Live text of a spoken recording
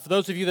For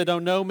those of you that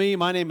don't know me,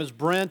 my name is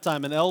Brent.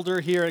 I'm an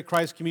elder here at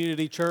Christ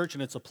Community Church,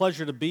 and it's a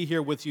pleasure to be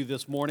here with you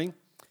this morning.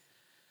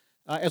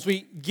 As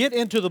we get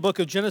into the book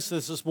of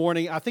Genesis this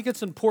morning, I think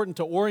it's important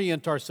to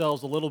orient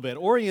ourselves a little bit.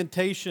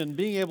 Orientation,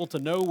 being able to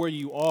know where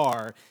you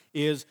are,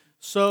 is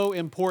so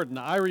important.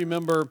 I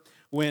remember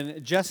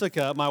when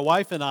Jessica, my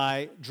wife, and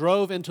I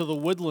drove into the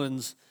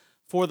woodlands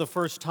for the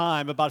first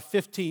time about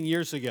 15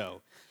 years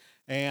ago.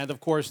 And of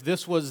course,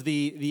 this was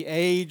the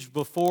age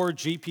before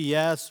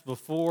GPS,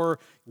 before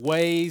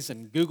Waze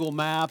and Google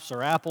Maps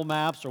or Apple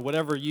Maps or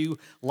whatever you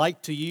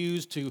like to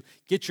use to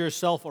get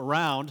yourself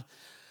around.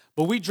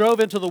 But we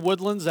drove into the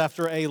woodlands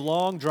after a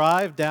long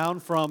drive down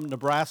from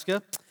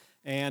Nebraska,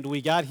 and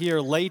we got here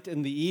late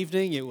in the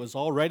evening. It was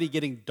already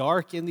getting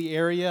dark in the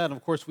area, and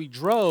of course, we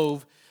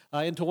drove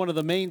into one of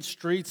the main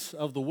streets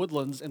of the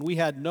woodlands, and we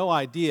had no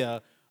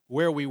idea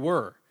where we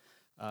were.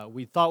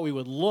 We thought we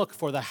would look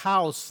for the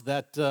house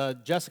that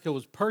Jessica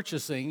was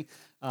purchasing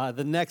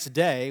the next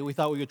day. We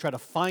thought we would try to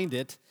find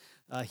it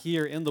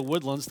here in the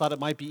woodlands. Thought it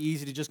might be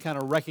easy to just kind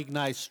of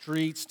recognize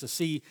streets, to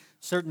see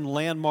certain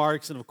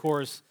landmarks. And of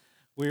course,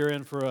 we were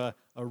in for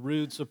a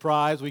rude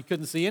surprise. We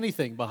couldn't see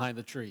anything behind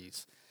the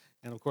trees.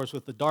 And of course,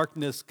 with the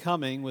darkness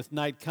coming, with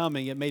night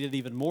coming, it made it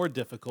even more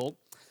difficult.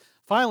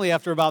 Finally,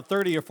 after about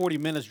 30 or 40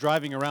 minutes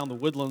driving around the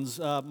woodlands,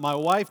 my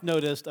wife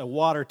noticed a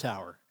water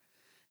tower.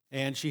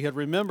 And she had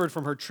remembered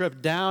from her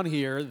trip down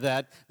here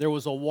that there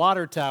was a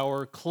water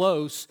tower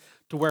close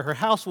to where her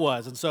house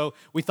was. And so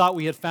we thought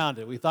we had found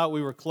it. We thought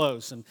we were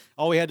close. And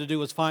all we had to do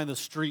was find the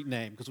street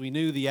name because we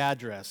knew the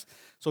address.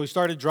 So we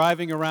started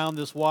driving around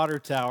this water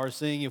tower,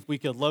 seeing if we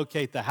could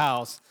locate the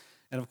house.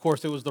 And of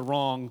course, it was the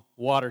wrong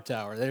water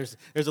tower. There's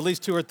at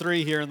least 2 or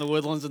 3 here in the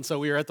woodlands, and so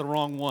we were at the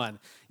wrong one.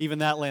 Even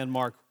that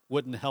landmark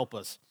wouldn't help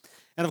us.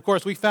 And of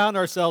course, we found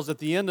ourselves at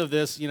the end of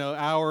this,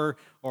 hour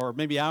or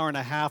maybe hour and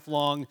a half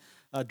long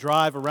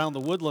drive around the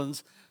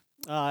woodlands,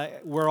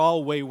 where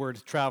all wayward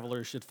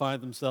travelers should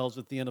find themselves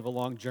at the end of a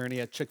long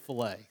journey at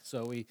Chick-fil-A.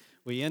 So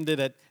we ended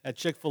at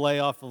Chick-fil-A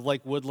off of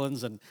Lake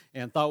Woodlands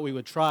and thought we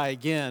would try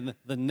again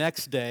the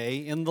next day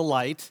in the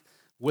light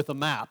with a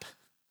map.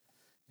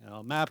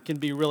 A map can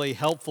be really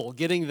helpful.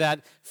 Getting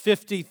that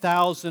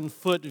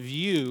 50,000-foot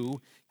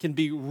view can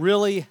be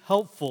really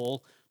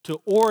helpful to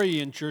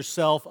orient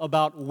yourself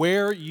about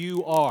where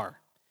you are.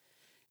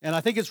 And I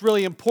think it's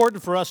really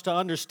important for us to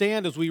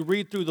understand as we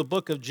read through the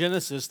book of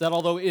Genesis that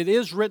although it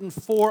is written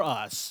for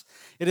us,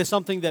 it is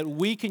something that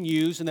we can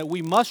use and that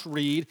we must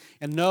read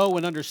and know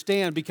and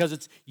understand because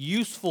it's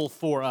useful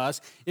for us.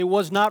 It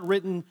was not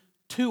written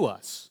to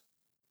us.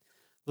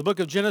 The book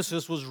of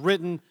Genesis was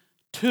written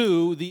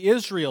to the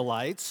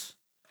Israelites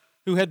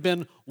who had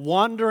been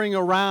wandering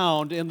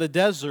around in the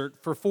desert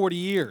for 40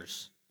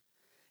 years.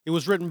 It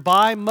was written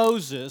by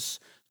Moses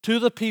to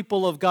the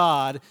people of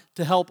God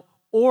to help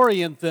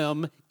orient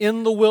them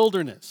in the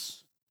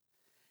wilderness.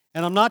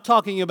 And I'm not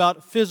talking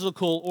about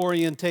physical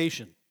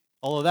orientation,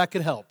 although that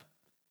could help.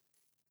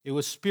 It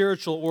was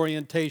spiritual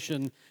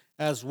orientation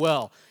as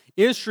well.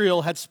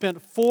 Israel had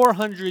spent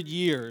 400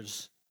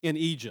 years in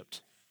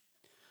Egypt,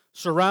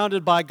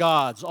 surrounded by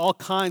gods, all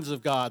kinds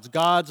of gods,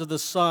 gods of the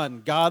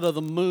sun, God of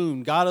the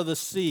moon, God of the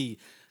sea,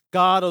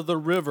 God of the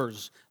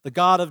rivers, the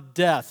God of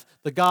death,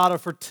 the God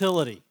of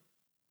fertility,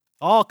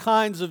 all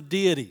kinds of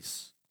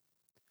deities.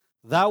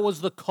 That was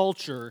the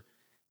culture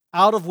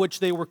out of which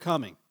they were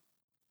coming.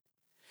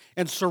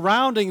 And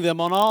surrounding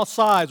them on all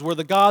sides were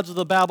the gods of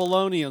the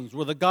Babylonians,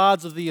 were the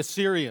gods of the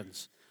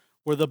Assyrians,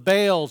 were the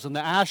Baals and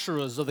the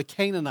Asherahs of the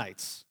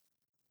Canaanites.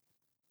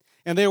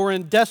 And they were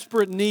in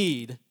desperate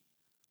need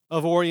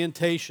of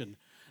orientation.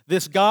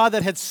 This God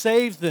that had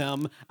saved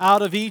them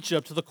out of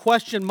Egypt, the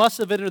question must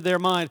have entered their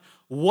mind,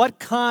 what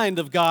kind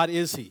of God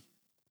is He?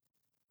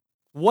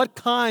 What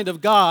kind of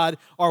God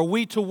are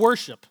we to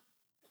worship?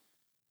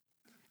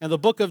 And the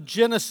book of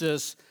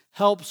Genesis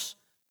helps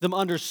them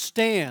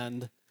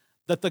understand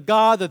that the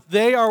God that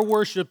they are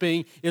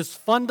worshiping is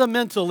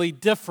fundamentally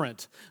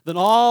different than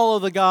all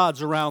of the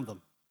gods around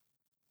them.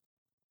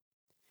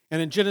 And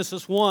in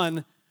Genesis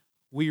 1,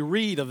 we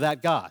read of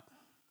that God.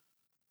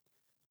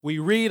 We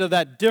read of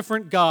that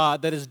different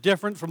God that is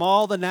different from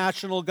all the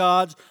national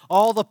gods,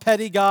 all the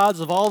petty gods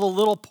of all the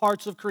little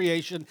parts of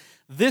creation.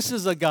 This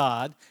is a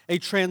God, a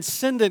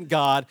transcendent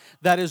God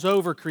that is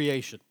over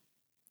creation.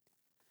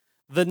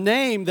 The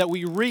name that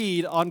we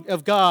read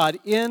of God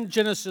in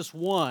Genesis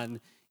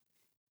 1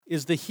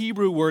 is the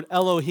Hebrew word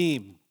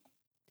Elohim.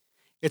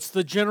 It's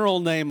the general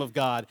name of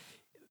God.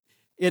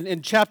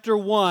 In chapter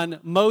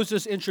 1,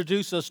 Moses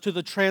introduced us to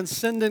the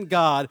transcendent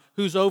God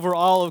who's over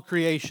all of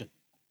creation.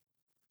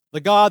 The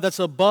God that's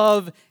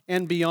above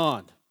and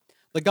beyond.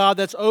 The God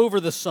that's over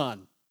the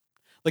sun.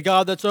 The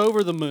God that's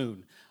over the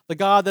moon. The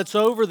God that's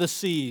over the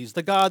seas,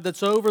 the God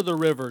that's over the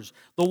rivers,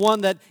 the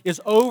one that is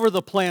over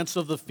the plants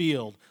of the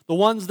field, the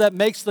ones that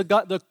makes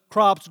the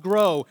crops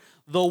grow,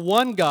 the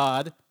one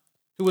God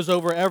who is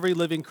over every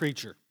living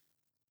creature,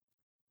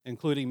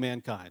 including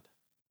mankind.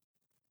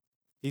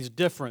 He's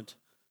different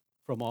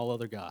from all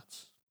other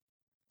gods.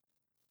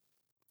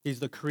 He's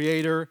the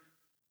creator,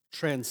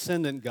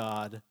 transcendent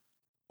God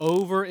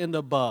over and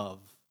above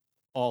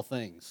all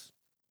things.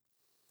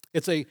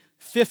 It's a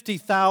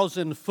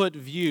 50,000-foot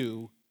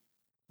view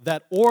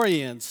that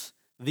orients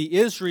the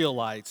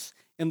Israelites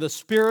in the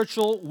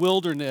spiritual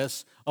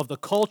wilderness of the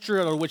culture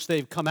out of which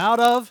they've come out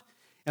of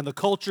and the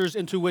cultures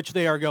into which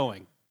they are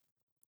going.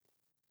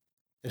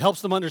 It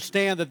helps them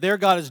understand that their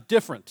God is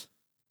different.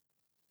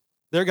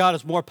 Their God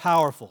is more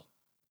powerful.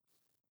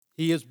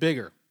 He is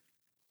bigger.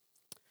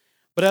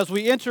 But as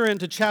we enter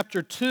into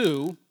chapter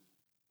 2,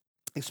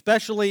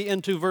 especially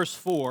into verse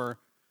 4,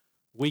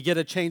 we get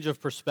a change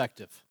of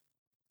perspective.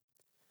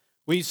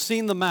 We've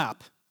seen the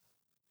map.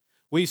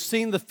 We've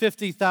seen the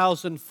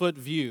 50,000-foot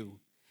view.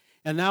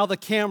 And now the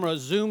camera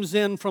zooms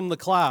in from the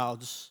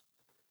clouds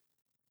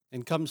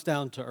and comes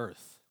down to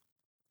earth.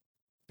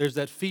 There's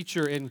that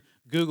feature in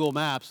Google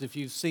Maps, if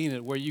you've seen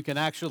it, where you can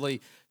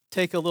actually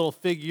take a little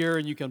figure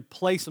and you can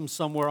place them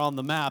somewhere on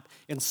the map,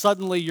 and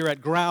suddenly you're at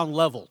ground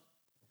level.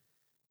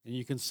 And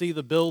you can see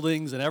the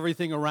buildings and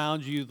everything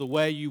around you the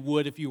way you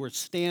would if you were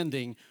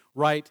standing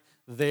right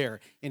there.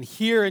 And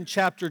here in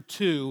chapter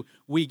 2,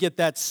 we get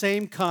that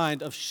same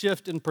kind of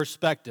shift in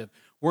perspective.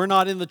 We're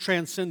not in the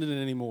transcendent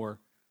anymore.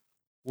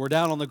 We're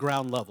down on the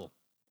ground level.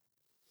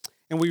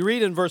 And we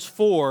read in verse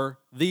 4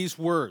 these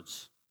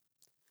words.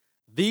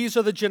 These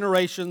are the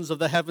generations of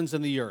the heavens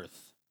and the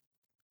earth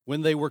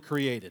when they were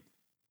created,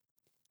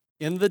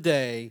 in the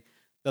day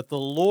that the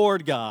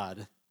Lord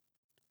God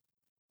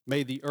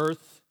made the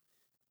earth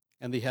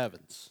and the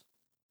heavens.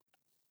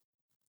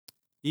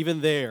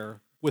 Even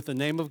there, with the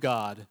name of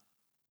God,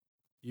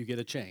 you get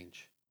a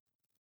change.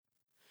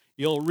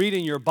 You'll read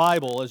in your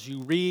Bible as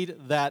you read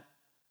that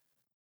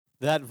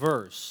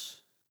verse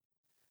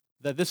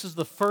that this is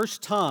the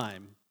first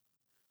time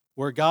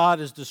where God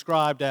is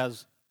described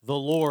as the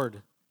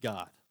Lord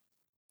God.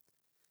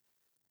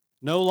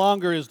 No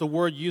longer is the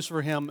word used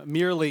for him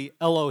merely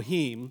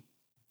Elohim.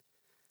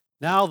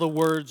 Now the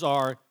words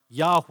are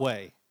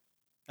Yahweh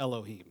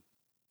Elohim.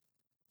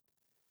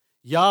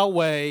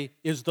 Yahweh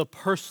is the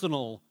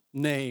personal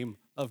name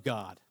of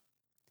God.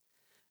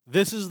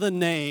 This is the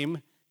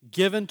name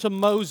given to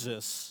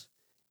Moses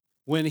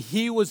when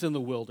he was in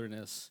the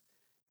wilderness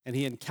and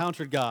he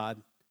encountered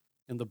God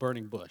in the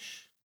burning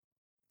bush.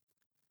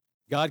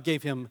 God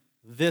gave him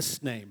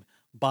this name.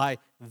 By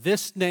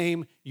this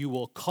name you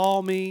will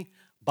call me.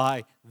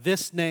 By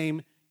this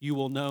name you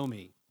will know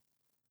me.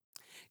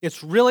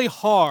 It's really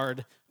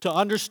hard to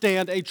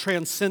understand a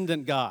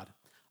transcendent God,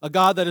 a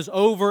God that is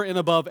over and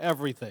above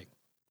everything.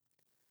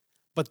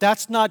 But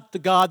that's not the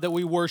God that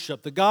we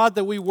worship. The God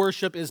that we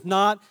worship is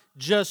not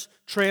just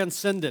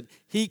transcendent.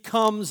 He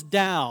comes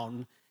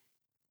down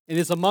and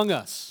is among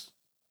us.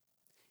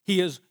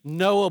 He is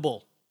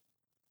knowable.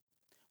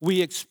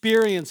 We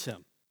experience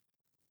him.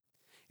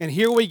 And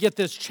here we get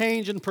this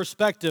change in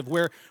perspective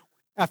where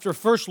after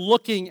first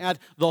looking at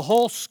the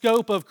whole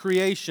scope of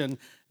creation,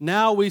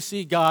 now we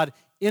see God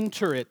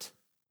enter it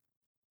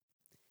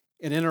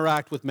and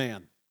interact with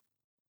man.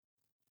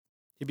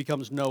 He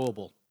becomes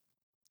knowable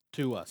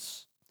to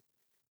us.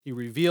 He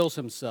reveals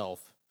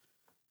himself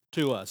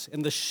to us.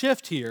 And the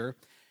shift here,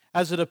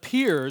 as it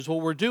appears,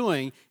 what we're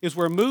doing is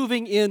we're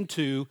moving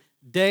into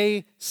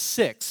day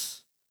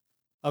 6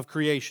 of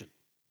creation.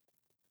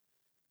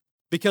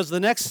 Because the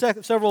next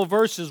several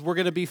verses we're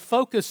going to be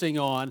focusing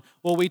on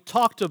what we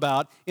talked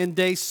about in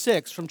day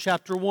 6 from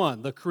chapter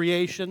 1, the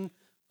creation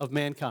of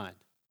mankind.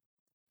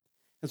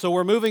 And so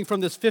we're moving from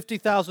this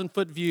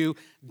 50,000-foot view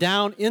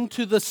down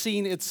into the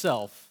scene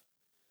itself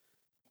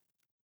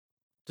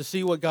to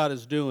see what God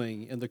is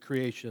doing in the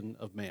creation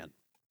of man.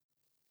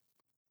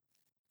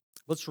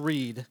 Let's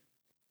read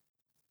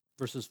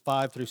verses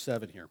 5 through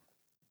 7 here.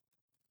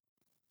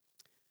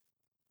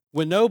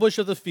 When no bush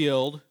of the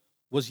field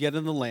was yet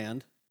in the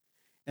land,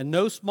 and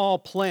no small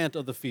plant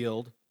of the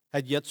field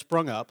had yet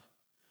sprung up,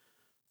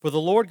 for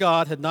the Lord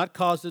God had not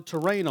caused it to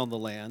rain on the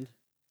land,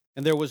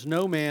 and there was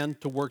no man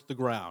to work the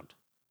ground.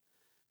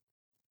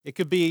 It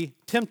could be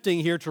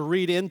tempting here to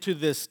read into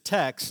this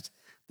text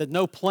that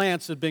no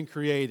plants have been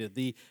created.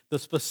 The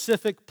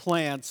specific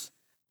plants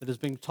that is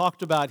being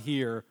talked about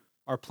here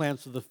are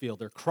plants of the field.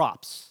 They're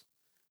crops.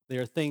 They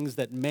are things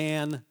that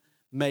man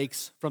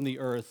makes from the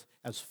earth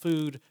as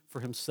food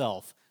for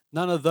himself.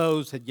 None of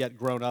those had yet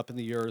grown up in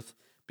the earth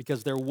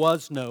because there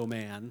was no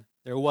man,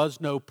 there was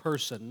no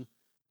person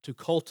to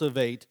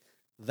cultivate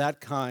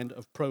that kind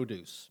of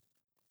produce.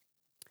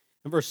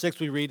 In verse 6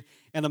 we read,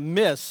 "And a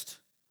mist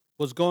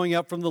was going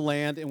up from the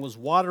land and was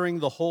watering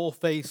the whole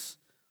face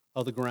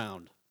of the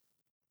ground.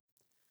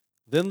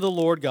 Then the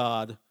Lord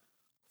God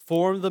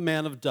formed the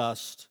man of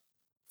dust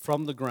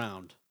from the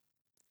ground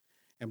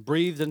and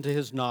breathed into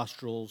his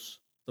nostrils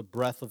the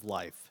breath of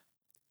life,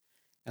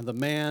 and the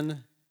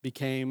man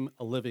became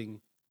a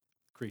living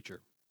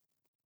creature."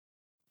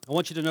 I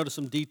want you to notice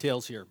some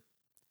details here.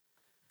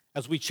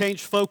 As we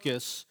change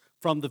focus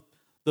from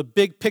the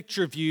big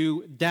picture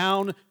view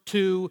down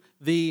to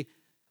the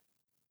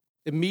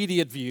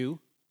immediate view,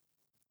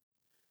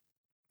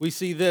 we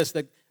see this,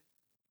 that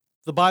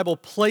the Bible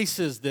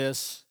places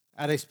this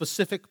at a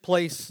specific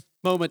place,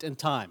 moment in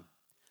time,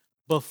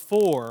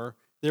 before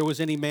there was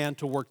any man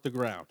to work the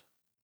ground.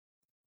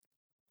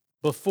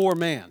 Before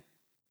man.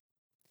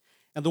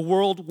 And the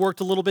world worked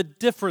a little bit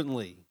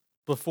differently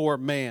before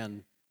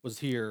man was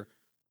here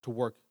to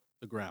work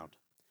the ground.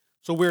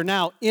 So we're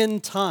now in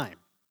time.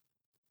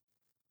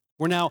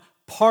 We're now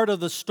part of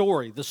the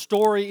story. The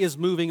story is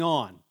moving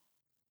on.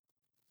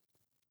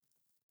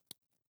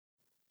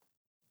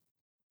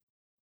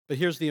 But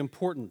here's the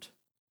important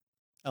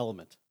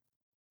element.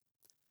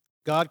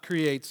 God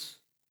creates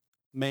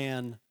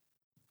man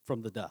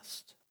from the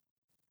dust.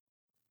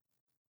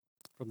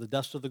 From the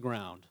dust of the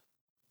ground,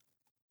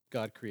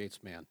 God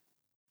creates man.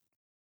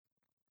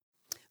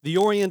 The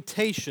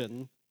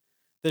orientation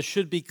that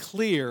should be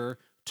clear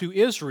to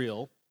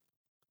Israel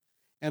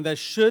and that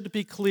should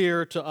be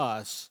clear to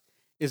us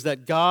is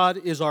that God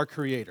is our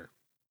creator.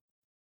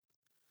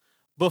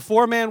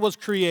 Before man was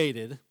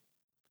created,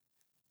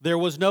 there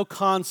was no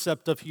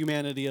concept of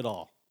humanity at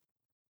all.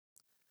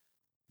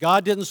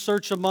 God didn't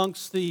search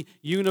amongst the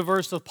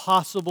universe of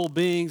possible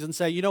beings and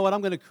say, you know what,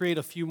 I'm going to create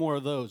a few more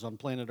of those on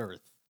planet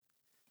Earth.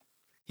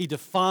 He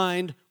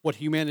defined what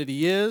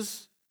humanity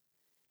is,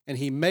 and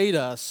He made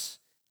us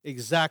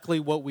exactly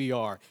what we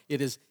are. It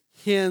is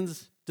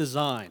His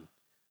design.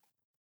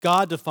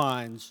 God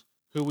defines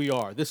who we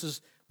are. This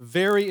is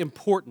very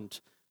important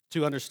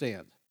to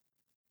understand.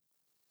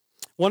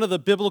 One of the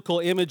biblical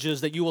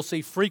images that you will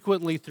see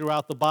frequently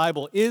throughout the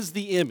Bible is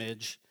the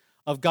image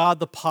of God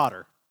the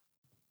potter.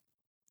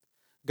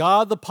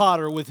 God the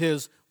potter with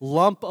His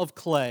lump of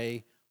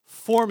clay,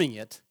 forming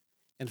it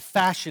and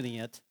fashioning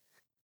it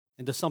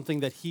into something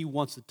that He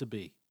wants it to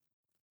be.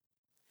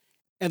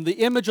 And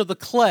the image of the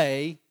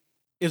clay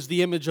is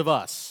the image of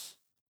us.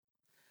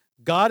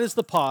 God is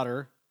the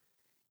potter,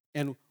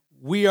 and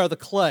we are the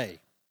clay.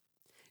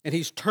 And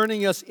He's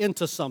turning us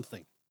into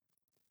something.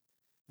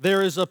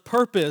 There is a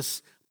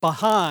purpose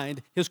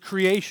behind His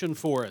creation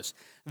for us.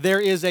 There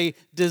is a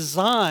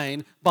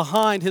design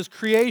behind His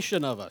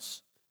creation of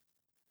us.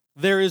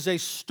 There is a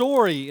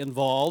story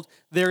involved.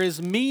 There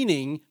is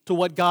meaning to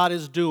what God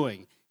is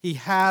doing. He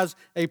has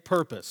a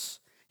purpose.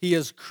 He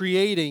is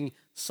creating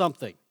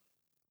something.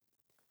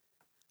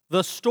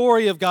 The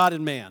story of God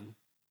and man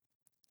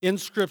in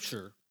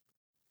Scripture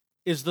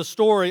is the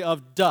story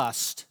of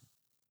dust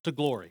to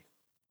glory.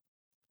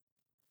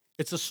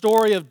 It's a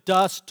story of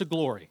dust to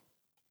glory.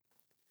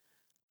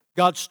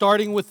 God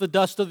starting with the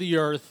dust of the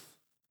earth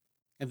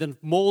and then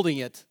molding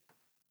it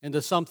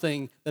into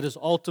something that is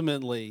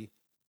ultimately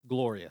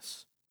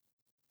glorious.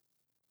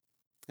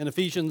 In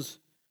Ephesians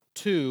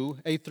 2,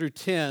 8 through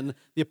 10,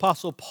 the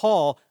Apostle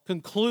Paul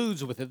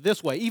concludes with it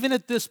this way. Even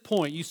at this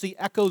point, you see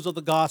echoes of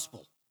the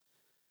gospel.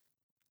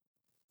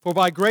 For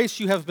by grace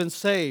you have been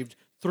saved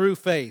through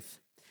faith.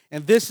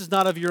 And this is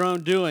not of your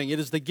own doing. It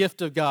is the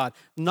gift of God,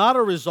 not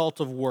a result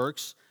of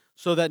works,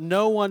 so that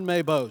no one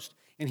may boast.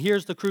 And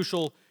here's the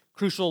crucial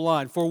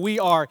line. For we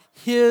are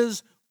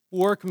His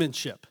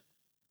workmanship.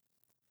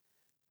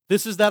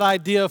 This is that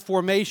idea of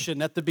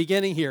formation at the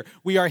beginning here.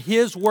 We are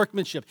His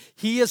workmanship.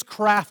 He is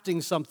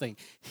crafting something.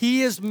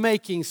 He is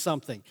making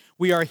something.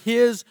 We are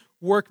His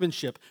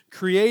workmanship,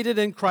 created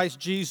in Christ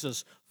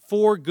Jesus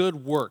for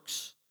good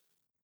works,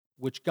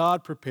 which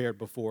God prepared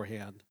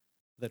beforehand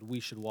that we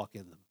should walk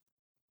in them.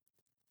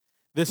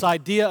 This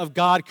idea of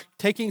God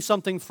taking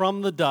something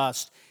from the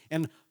dust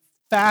and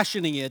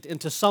fashioning it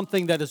into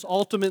something that is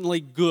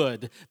ultimately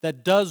good,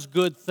 that does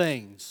good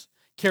things,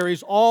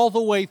 carries all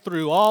the way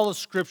through all of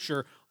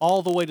Scripture,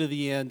 all the way to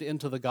the end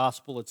into the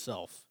gospel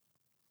itself.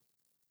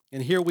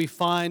 And here we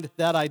find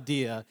that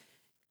idea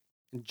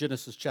in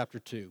Genesis chapter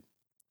 2,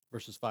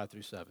 verses 5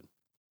 through 7.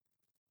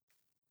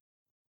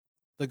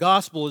 The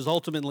gospel is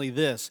ultimately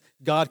this: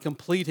 God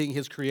completing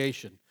His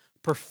creation,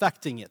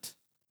 perfecting it,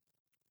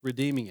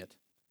 redeeming it.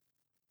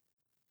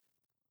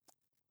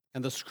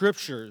 And the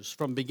Scriptures,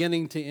 from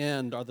beginning to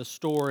end, are the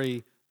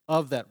story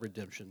of that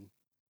redemption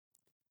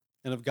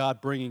and of God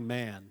bringing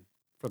man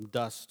from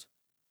dust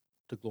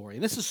to glory.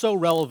 And this is so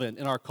relevant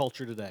in our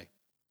culture today.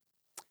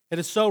 It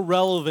is so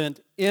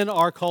relevant in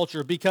our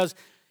culture because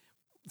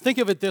think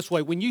of it this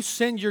way. When you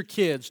send your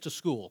kids to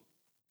school,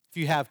 if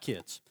you have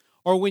kids,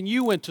 or when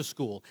you went to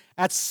school,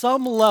 at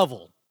some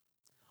level,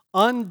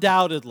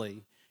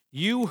 undoubtedly,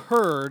 you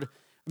heard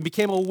and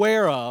became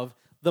aware of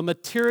the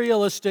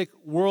materialistic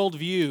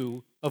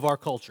worldview of our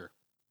culture.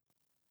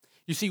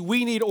 You see,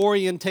 we need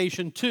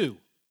orientation too,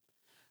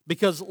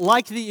 because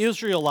like the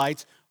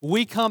Israelites,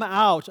 we come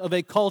out of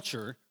a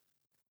culture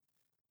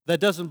that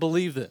doesn't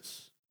believe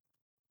this.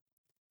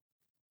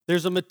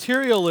 There's a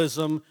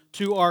materialism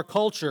to our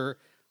culture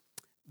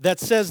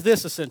that says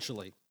this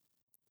essentially: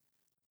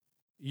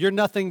 you're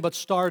nothing but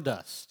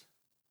stardust.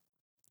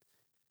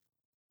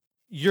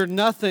 You're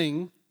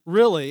nothing,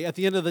 really, at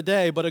the end of the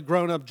day, but a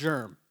grown-up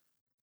germ.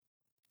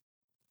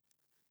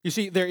 You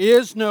see, there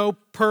is no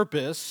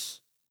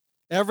purpose.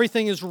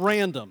 Everything is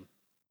random.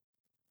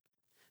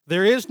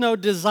 There is no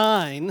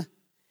design.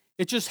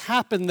 It just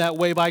happened that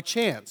way by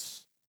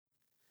chance.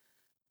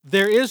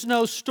 There is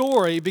no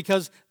story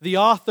because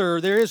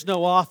there is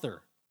no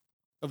author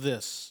of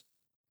this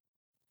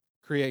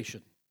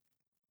creation.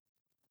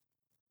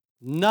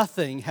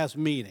 nothing has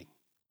meaning.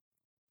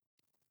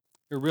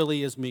 It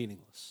really is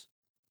meaningless.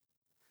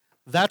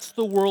 That's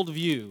the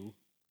worldview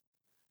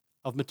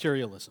of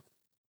materialism.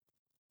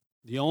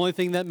 The only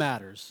thing that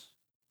matters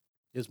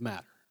is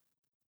matter.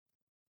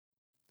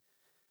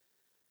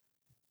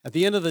 At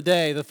the end of the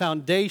day, the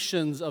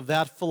foundations of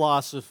that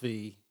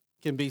philosophy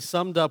can be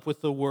summed up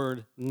with the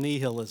word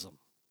nihilism.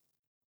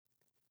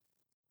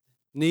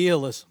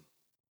 Nihilism.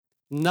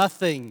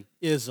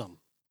 Nothingism.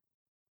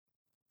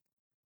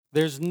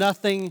 There's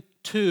nothing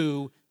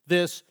to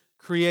this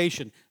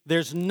creation.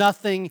 There's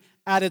nothing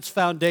at its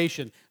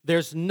foundation.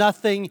 There's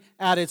nothing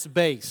at its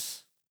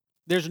base.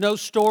 There's no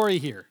story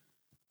here.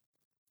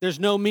 There's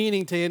no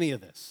meaning to any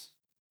of this.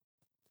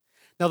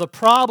 Now the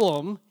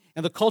problem,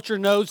 and the culture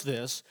knows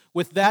this,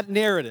 with that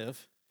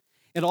narrative,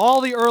 and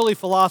all the early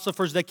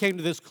philosophers that came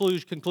to this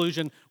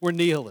conclusion were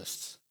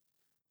nihilists.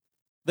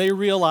 They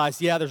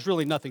realized, there's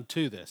really nothing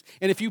to this.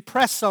 And if you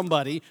press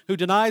somebody who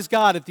denies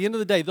God, at the end of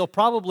the day, they'll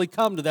probably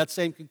come to that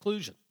same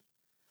conclusion.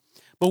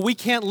 But we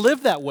can't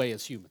live that way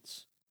as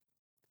humans.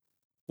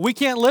 We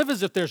can't live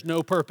as if there's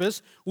no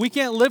purpose. We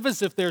can't live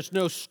as if there's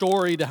no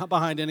story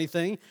behind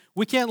anything.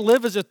 We can't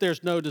live as if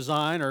there's no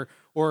design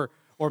or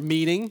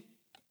meaning.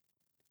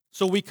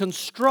 So we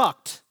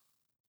construct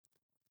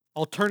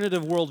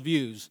alternative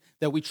worldviews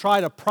that we try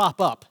to prop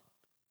up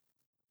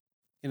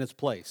in its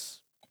place.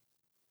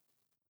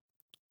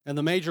 And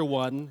the major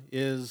one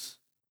is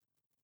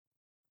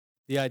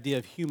the idea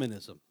of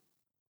humanism.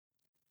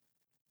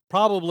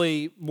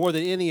 Probably more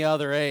than any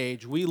other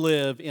age, we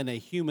live in a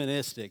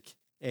humanistic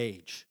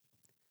age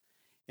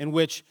in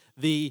which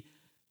the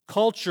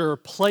culture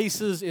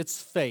places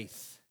its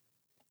faith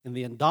in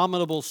the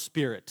indomitable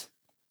spirit,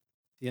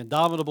 the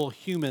indomitable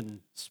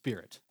human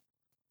spirit,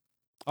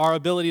 our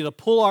ability to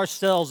pull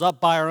ourselves up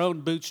by our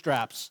own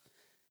bootstraps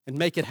and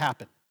make it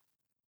happen.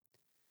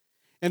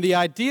 And the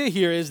idea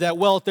here is that,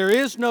 if there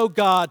is no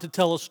God to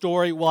tell a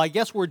story, I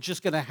guess we're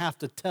just going to have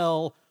to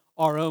tell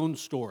our own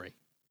story,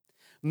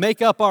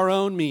 make up our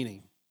own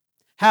meaning,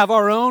 have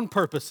our own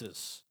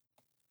purposes.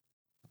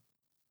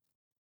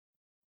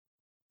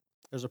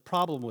 There's a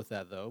problem with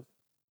that, though.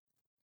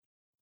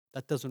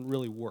 That doesn't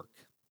really work.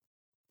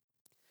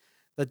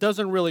 That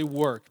doesn't really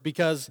work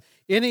because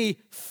any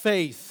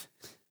faith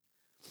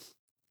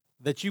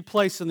that you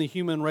place in the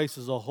human race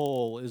as a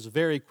whole is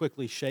very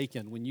quickly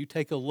shaken when you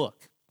take a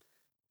look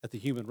at the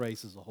human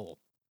race as a whole.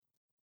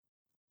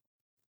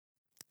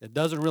 It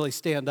doesn't really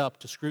stand up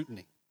to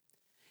scrutiny.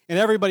 And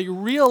everybody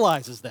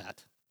realizes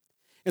that.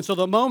 And so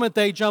the moment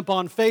they jump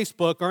on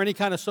Facebook or any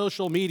kind of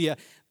social media,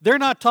 they're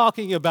not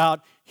talking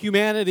about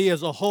humanity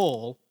as a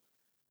whole.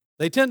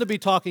 They tend to be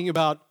talking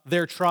about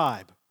their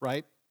tribe,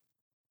 right?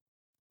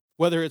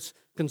 Whether it's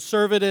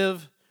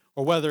conservative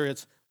or whether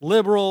it's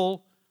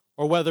liberal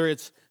or whether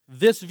it's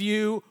this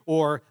view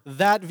or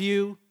that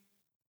view.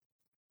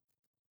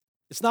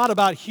 It's not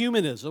about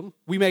humanism.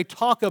 We may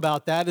talk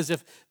about that as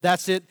if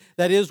that's it,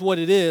 that is what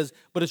it is,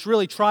 but it's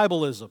really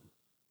tribalism,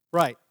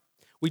 right?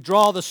 We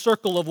draw the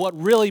circle of what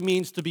really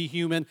means to be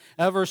human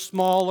ever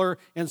smaller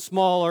and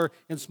smaller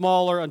and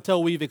smaller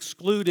until we've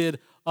excluded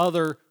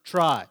other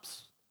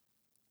tribes.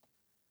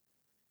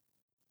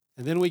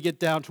 And then we get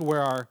down to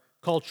where our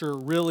culture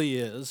really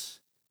is.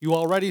 You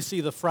already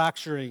see the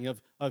fracturing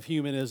of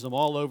humanism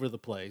all over the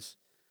place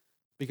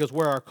because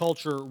where our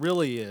culture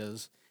really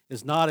is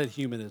not at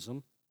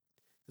humanism.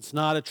 It's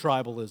not a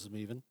tribalism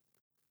even.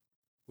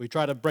 We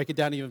try to break it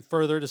down even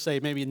further to say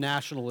maybe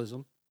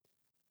nationalism.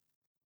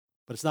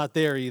 But it's not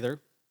there either.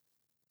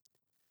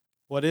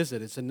 What is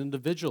it? It's an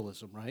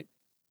individualism, right?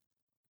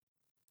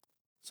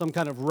 Some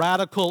kind of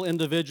radical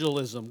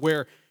individualism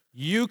where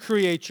you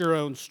create your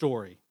own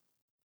story.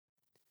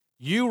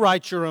 You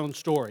write your own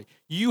story.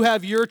 You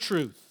have your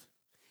truth.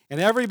 And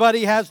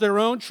everybody has their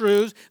own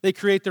truths. They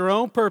create their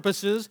own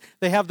purposes.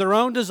 They have their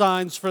own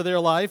designs for their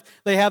life.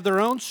 They have their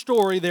own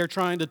story they're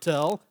trying to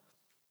tell.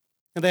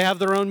 And they have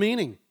their own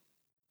meaning.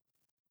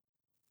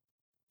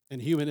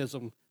 And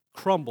humanism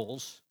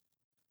crumbles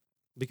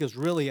because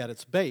really at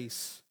its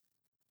base,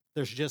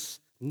 there's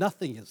just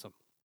nothingism.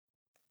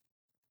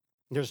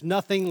 There's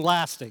nothing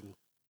lasting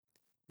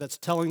that's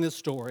telling this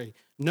story.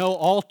 No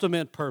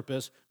ultimate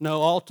purpose,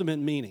 no ultimate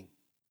meaning.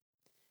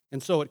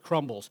 And so it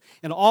crumbles.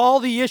 And all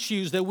the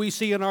issues that we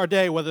see in our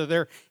day, whether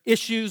they're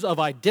issues of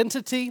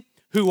identity,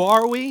 who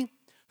are we?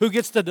 Who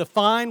gets to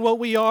define what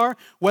we are?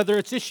 Whether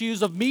it's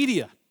issues of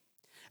media.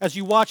 As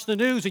you watch the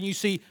news and you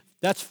see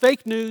that's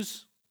fake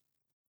news.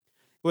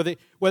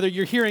 Whether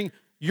you're hearing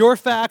your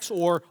facts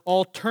or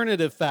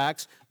alternative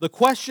facts, the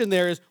question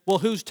there is,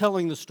 who's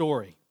telling the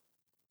story?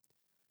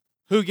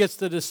 Who gets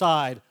to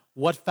decide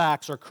what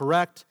facts are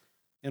correct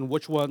and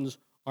which ones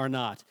are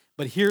not?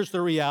 But here's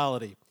the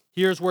reality.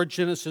 Here's where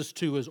Genesis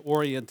 2 is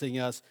orienting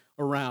us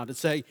around. It's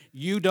saying,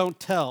 you don't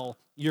tell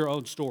your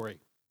own story.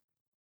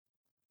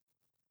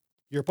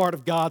 You're part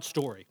of God's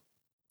story.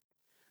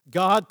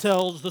 God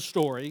tells the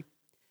story.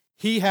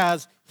 He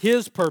has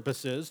His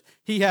purposes.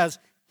 He has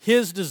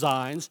His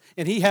designs.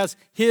 And He has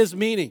His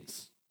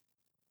meanings.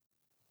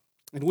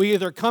 And we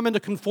either come into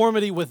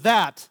conformity with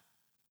that,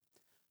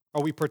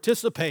 or we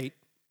participate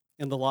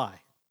in the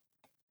lie.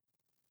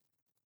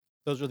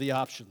 Those are the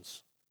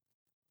options.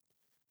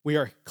 We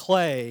are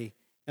clay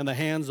in the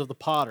hands of the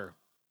potter,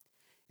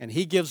 and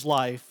he gives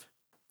life,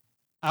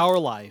 our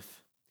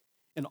life,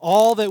 and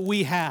all that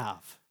we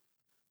have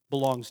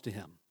belongs to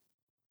him.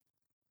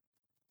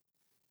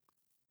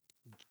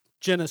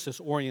 Genesis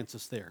orients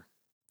us there,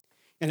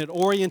 and it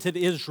oriented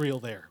Israel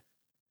there.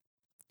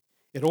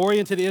 It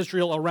oriented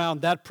Israel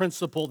around that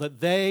principle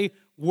that they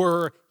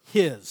were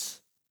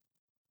his.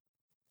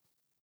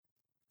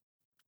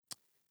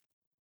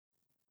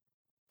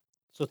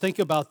 So think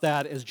about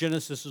that as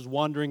Genesis is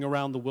wandering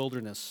around the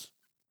wilderness,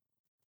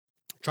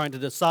 trying to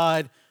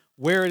decide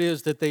where it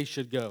is that they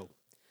should go.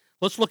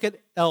 Let's look at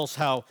else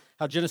how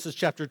Genesis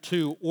chapter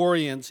 2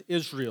 orients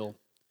Israel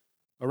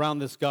around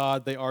this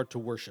God they are to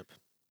worship.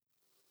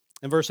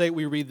 In verse 8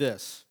 we read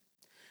this,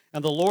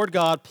 "And the Lord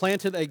God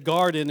planted a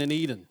garden in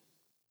Eden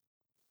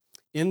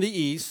in the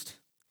east,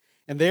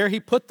 and there he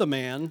put the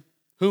man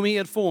whom he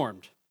had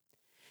formed.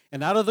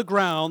 And out of the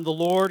ground the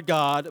Lord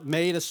God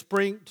made to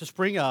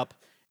spring up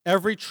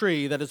every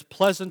tree that is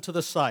pleasant to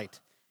the sight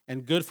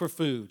and good for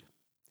food.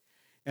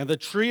 And the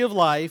tree of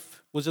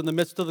life was in the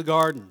midst of the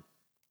garden,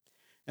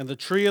 and the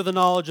tree of the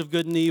knowledge of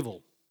good and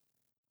evil.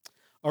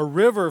 A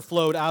river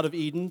flowed out of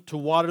Eden to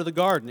water the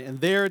garden, and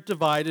there it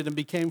divided and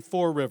became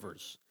 4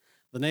 rivers.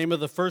 The name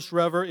of the first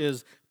river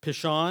is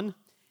Pishon.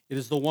 It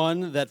is the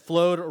one that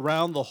flowed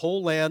around the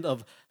whole land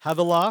of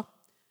Havilah,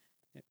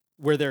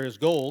 where there is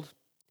gold.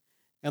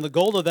 And the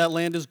gold of that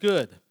land is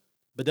good.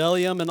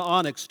 Bdellium and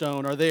onyx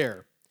stone are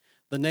there.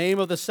 The name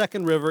of the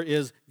second river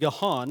is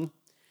Gihon.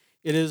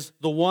 It is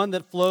the one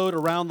that flowed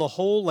around the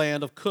whole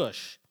land of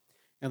Cush.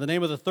 And the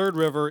name of the third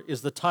river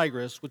is the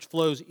Tigris, which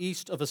flows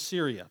east of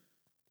Assyria.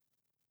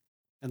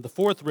 And the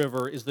fourth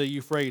river is the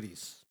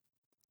Euphrates.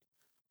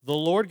 The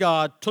Lord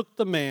God took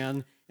the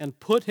man and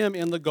put him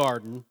in the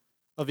garden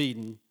of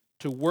Eden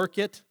to work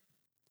it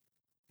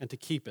and to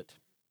keep it."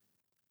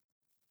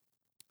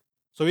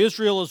 So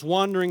Israel is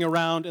wandering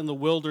around in the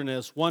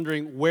wilderness,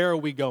 wondering, where are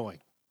we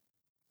going?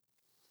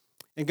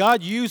 And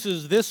God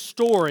uses this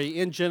story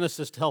in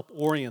Genesis to help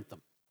orient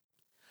them.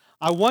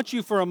 I want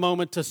you for a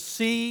moment to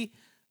see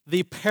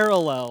the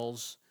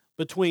parallels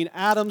between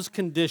Adam's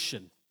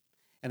condition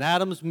and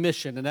Adam's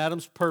mission and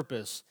Adam's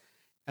purpose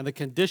and the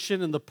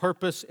condition and the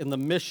purpose and the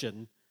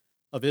mission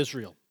of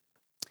Israel.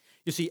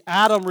 You see,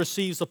 Adam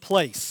receives a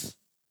place,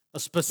 a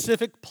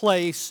specific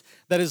place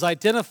that is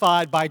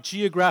identified by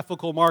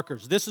geographical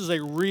markers. This is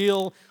a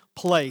real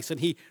place, and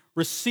he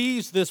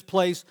receives this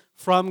place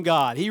from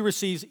God. He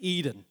receives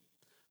Eden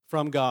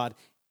from God.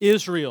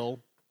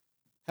 Israel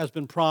has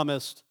been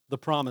promised the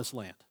promised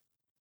land.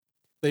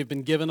 They've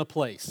been given a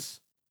place,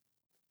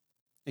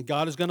 and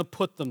God is going to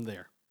put them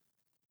there.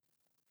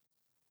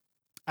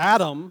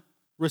 Adam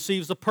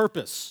receives a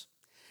purpose.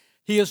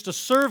 He is to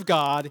serve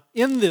God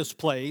in this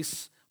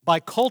place by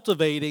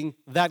cultivating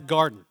that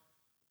garden.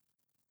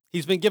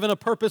 He's been given a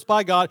purpose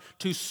by God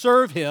to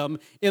serve him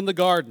in the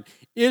garden.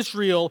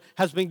 Israel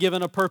has been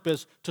given a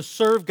purpose to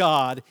serve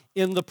God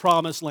in the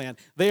promised land.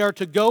 They are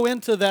to go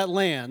into that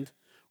land,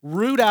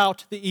 root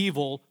out the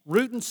evil,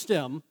 root and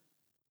stem,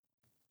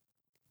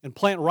 and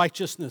plant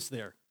righteousness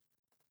there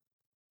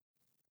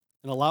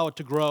and allow it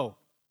to grow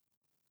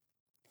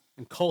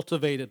and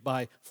cultivate it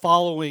by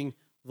following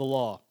the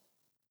law.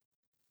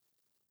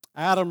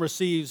 Adam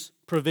receives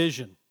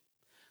provision.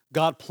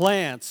 God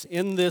plants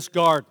in this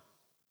garden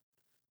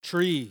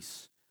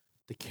trees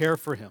to care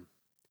for him,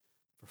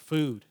 for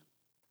food.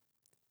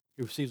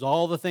 He receives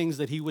all the things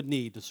that he would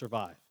need to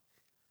survive.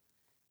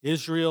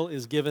 Israel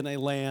is given a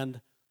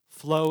land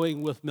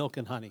flowing with milk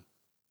and honey,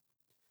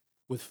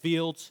 with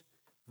fields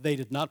they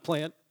did not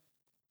plant,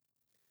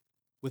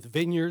 with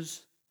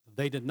vineyards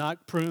they did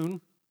not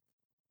prune,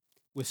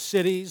 with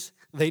cities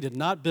they did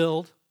not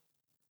build,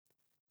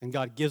 and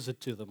God gives it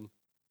to them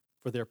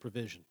for their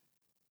provision.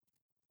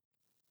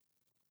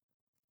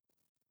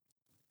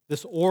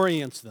 This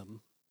orients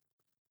them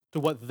to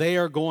what they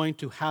are going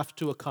to have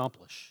to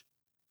accomplish.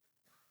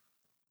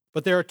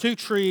 But there are 2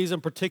 trees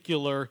in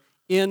particular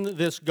in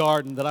this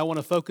garden that I want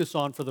to focus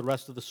on for the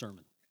rest of the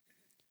sermon.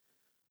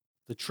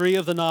 The tree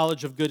of the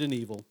knowledge of good and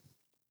evil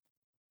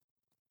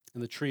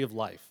and the tree of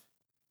life.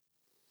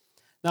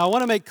 Now, I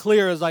want to make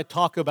clear as I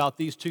talk about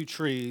these 2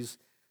 trees,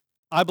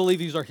 I believe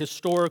these are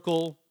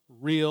historical,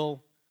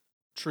 real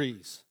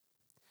trees.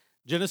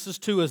 Genesis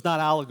 2 is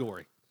not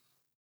allegory,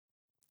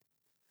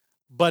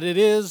 but it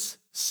is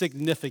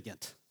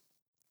significant.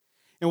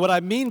 And what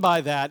I mean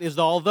by that is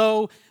that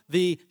although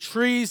the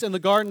trees in the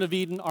Garden of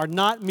Eden are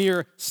not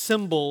mere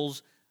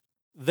symbols,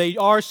 they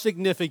are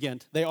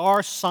significant. They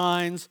are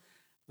signs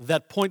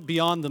that point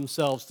beyond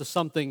themselves to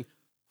something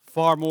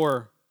far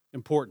more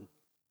important.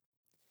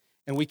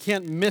 And we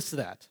can't miss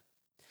that.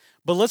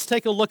 But let's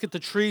take a look at the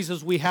trees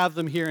as we have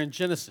them here in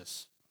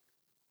Genesis.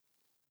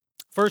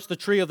 First, the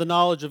tree of the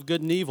knowledge of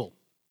good and evil.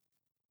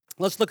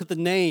 Let's look at the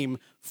name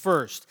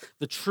first.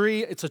 The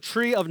tree, it's a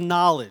tree of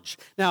knowledge.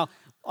 Now,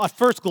 at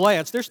first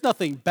glance, there's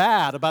nothing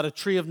bad about a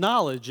tree of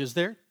knowledge, is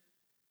there?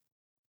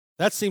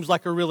 That seems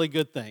like a really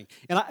good thing.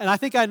 And I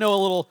think I know a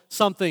little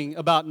something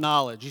about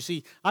knowledge. You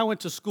see, I went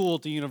to school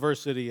at the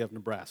University of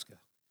Nebraska.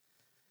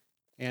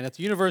 And at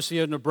the University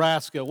of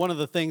Nebraska, one of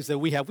the things that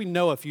we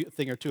know a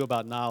thing or two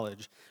about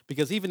knowledge,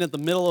 because even in the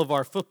middle of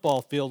our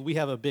football field, we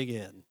have a big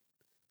N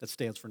that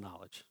stands for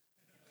knowledge.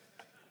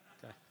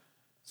 Okay?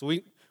 So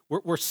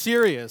we're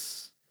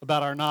serious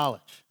about our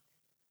knowledge.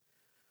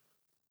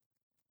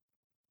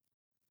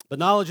 But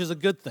knowledge is a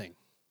good thing,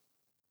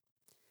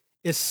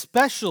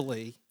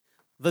 especially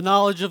the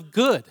knowledge of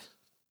good.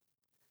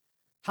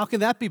 How can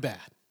that be bad?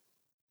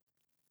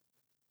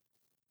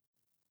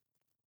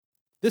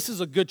 This is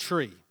a good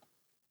tree.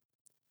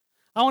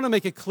 I want to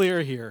make it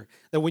clear here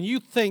that when you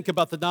think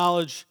about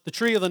the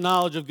tree of the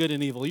knowledge of good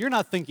and evil, you're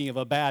not thinking of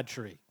a bad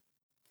tree.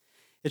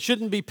 It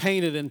shouldn't be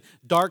painted in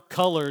dark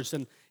colors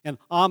and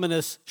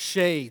ominous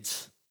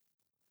shades.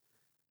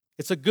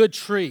 It's a good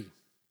tree.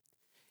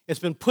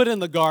 It's been put in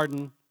the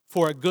garden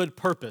for a good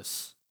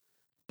purpose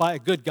by a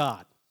good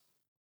God.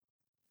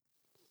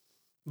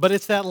 But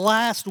it's that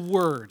last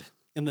word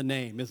in the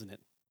name, isn't it,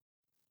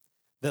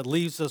 that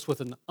leaves us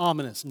with an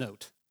ominous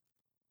note,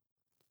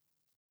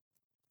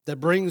 that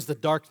brings the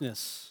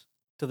darkness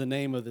to the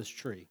name of this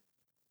tree.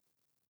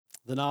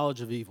 The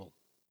knowledge of evil.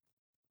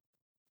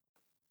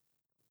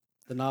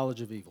 The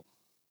knowledge of evil.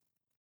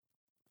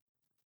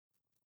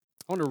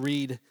 I want to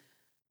read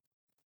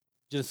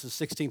Genesis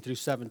 16 through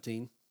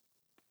 17.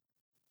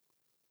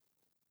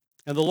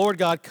 And the Lord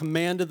God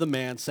commanded the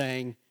man,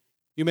 saying,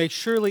 "You may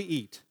surely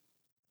eat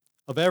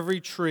of every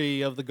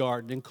tree of the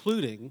garden,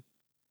 including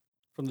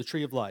from the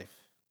tree of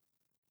life.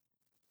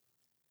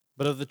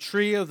 But of the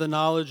tree of the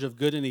knowledge of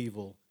good and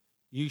evil,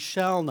 you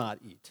shall not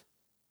eat.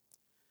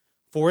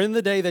 For in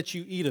the day that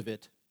you eat of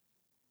it,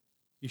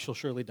 you shall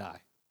surely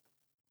die."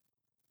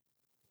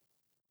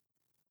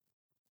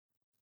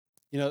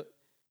 You know,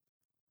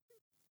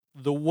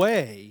 the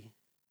way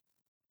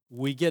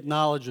we get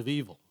knowledge of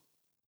evil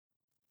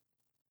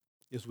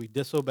is we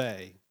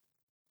disobey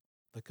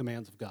the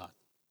commands of God.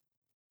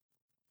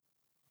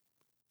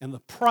 And the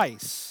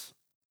price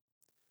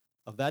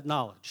of that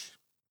knowledge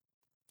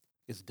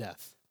is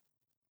death.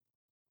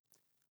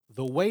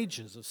 The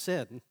wages of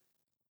sin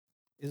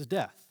is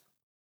death.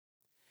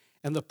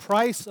 And the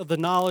price of the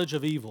knowledge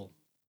of evil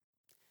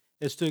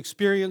is to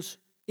experience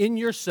in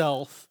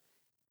yourself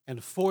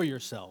and for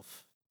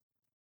yourself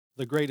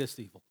the greatest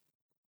evil,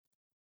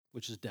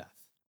 which is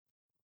death.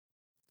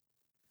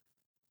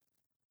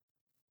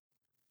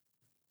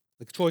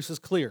 The choice is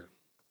clear.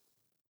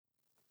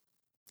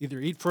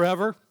 Either eat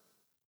forever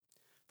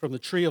from the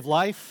tree of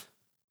life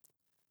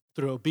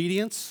through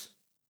obedience,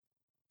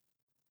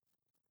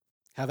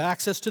 have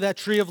access to that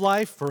tree of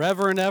life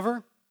forever and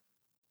ever,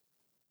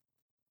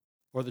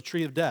 or the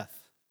tree of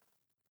death,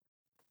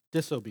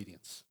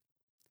 disobedience,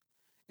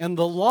 and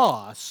the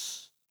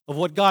loss of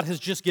what God has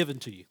just given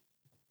to you.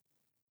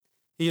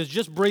 He has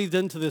just breathed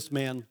into this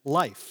man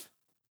life,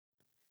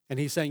 and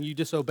he's saying, "You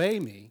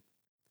disobey me,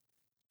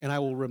 and I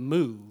will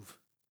remove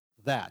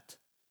that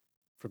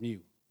from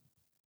you."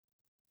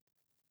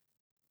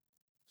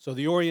 So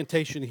the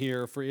orientation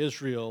here for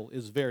Israel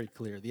is very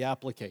clear, the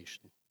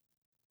application.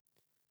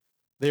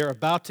 They are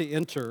about to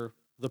enter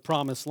the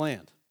promised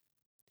land.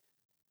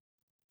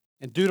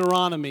 In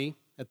Deuteronomy,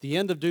 at the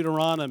end of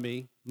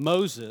Deuteronomy,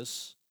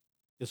 Moses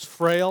is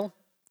frail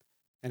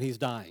and he's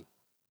dying.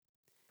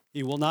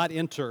 He will not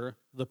enter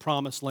the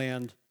promised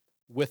land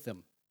with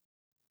them.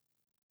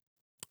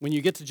 When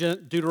you get to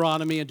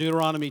Deuteronomy and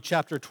Deuteronomy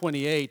chapter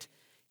 28,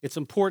 it's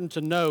important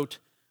to note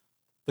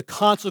the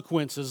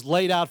consequences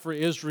laid out for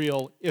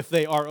Israel if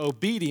they are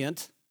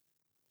obedient.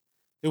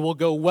 It will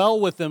go well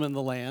with them in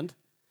the land.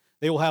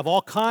 They will have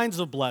all kinds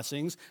of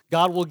blessings.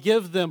 God will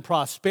give them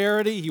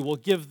prosperity. He will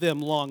give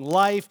them long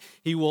life.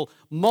 He will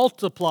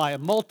multiply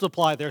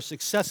their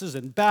successes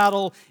in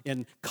battle,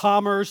 in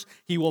commerce.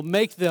 He will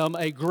make them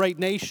a great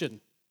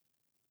nation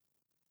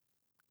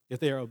if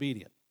they are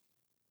obedient.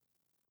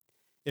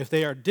 If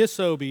they are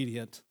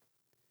disobedient,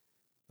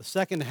 the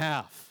second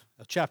half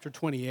of chapter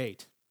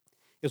 28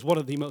 is one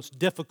of the most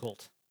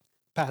difficult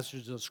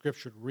passages of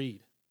Scripture to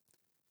read.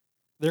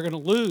 They're going to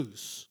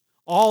lose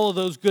all of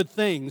those good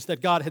things that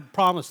God had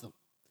promised them.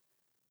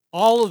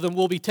 All of them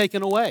will be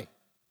taken away.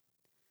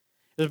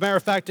 As a matter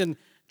of fact, in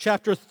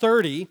chapter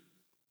 30,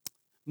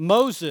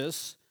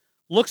 Moses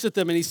looks at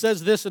them and he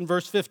says this in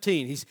verse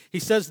 15. He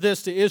says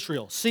this to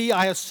Israel: "See,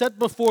 I have set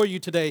before you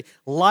today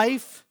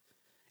life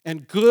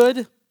and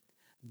good,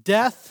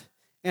 death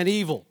and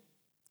evil.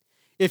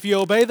 If you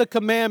obey the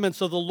commandments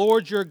of the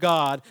Lord your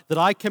God that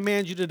I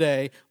command you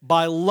today,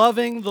 by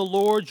loving the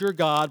Lord your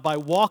God, by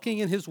walking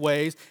in his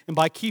ways, and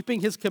by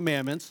keeping his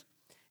commandments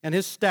and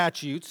his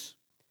statutes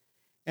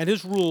and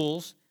his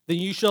rules, then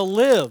you shall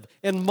live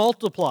and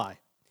multiply.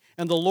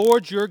 And the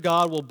Lord your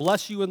God will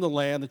bless you in the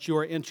land that you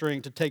are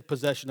entering to take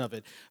possession of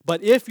it.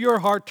 But if your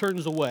heart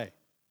turns away,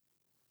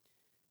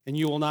 and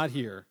you will not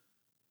hear,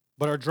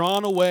 but are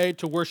drawn away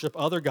to worship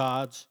other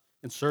gods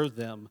and serve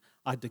them,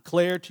 I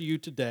declare to you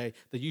today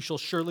that you shall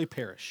surely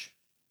perish.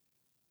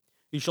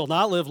 You shall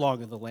not live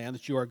long in the land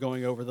that you are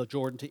going over the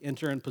Jordan to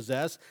enter and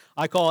possess.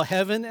 I call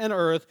heaven and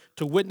earth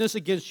to witness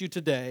against you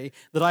today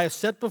that I have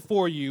set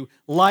before you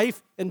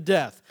life and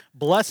death,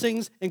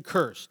 blessings and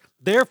curse.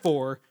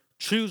 Therefore,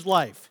 choose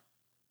life,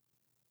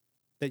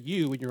 that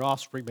you and your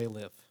offspring may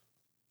live.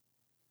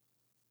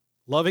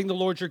 Loving the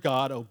Lord your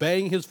God,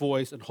 obeying his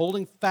voice, and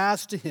holding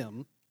fast to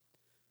him,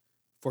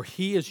 for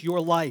he is your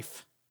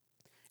life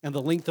and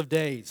the length of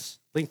days,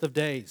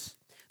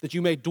 that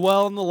you may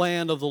dwell in the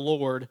land of the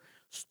Lord,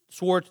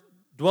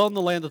 dwell in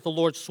the land that the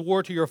Lord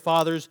swore to your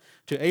fathers,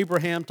 to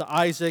Abraham, to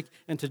Isaac,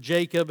 and to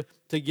Jacob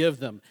to give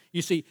them.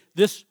 You see,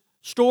 this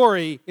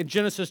story in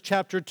Genesis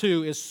chapter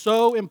 2 is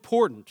so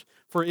important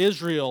for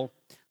Israel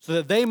so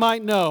that they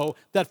might know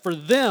that for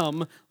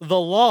them, the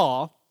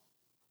law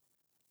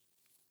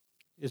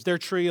is their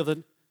tree of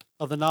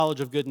the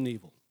knowledge of good and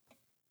evil.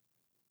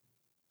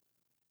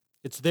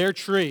 It's their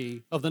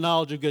tree of the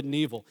knowledge of good and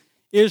evil.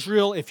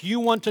 Israel, if you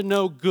want to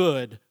know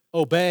good,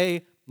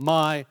 obey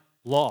my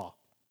law.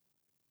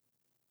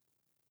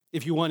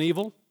 If you want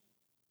evil,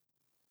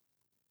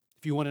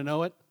 if you want to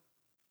know it,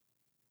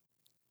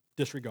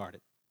 disregard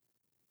it.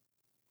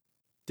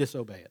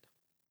 Disobey it.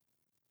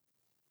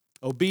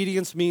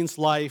 Obedience means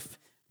life.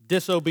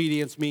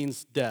 Disobedience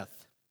means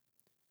death.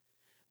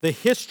 The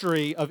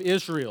history of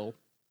Israel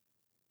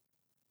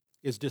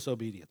is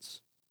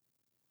disobedience.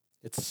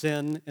 It's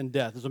sin and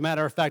death. As a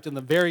matter of fact, in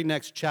the very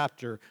next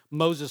chapter,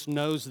 Moses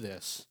knows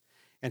this,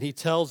 and he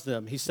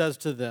says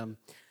to them,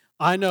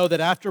 I know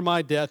that after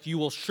my death you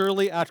will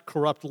surely act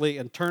corruptly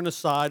and turn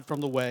aside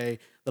from the way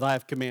that I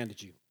have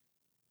commanded you.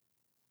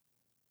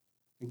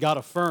 And God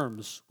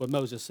affirms what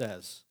Moses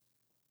says.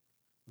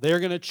 They're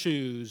going to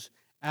choose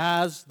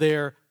as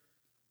their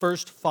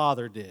first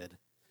father did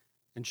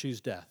and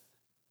choose death.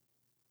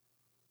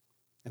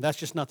 And that's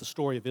just not the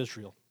story of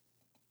Israel.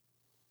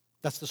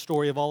 That's the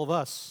story of all of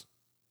us.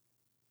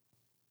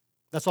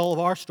 That's all of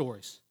our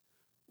stories.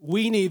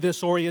 We need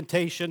this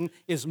orientation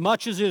as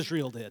much as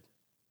Israel did,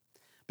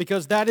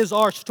 because that is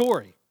our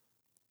story.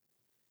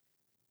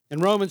 In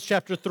Romans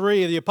chapter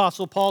 3, the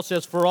Apostle Paul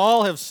says, for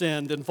all have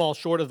sinned and fall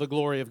short of the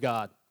glory of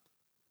God.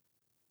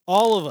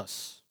 All of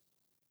us.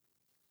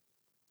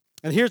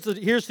 And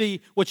here's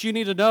what you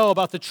need to know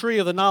about the tree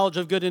of the knowledge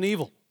of good and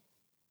evil.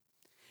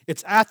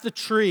 It's at the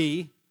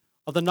tree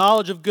of the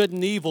knowledge of good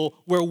and evil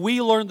where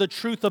we learn the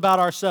truth about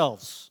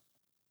ourselves.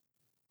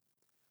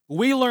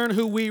 We learn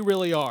who we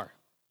really are.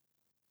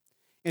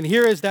 And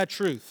here is that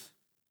truth,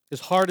 as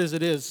hard as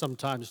it is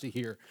sometimes to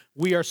hear.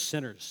 We are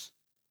sinners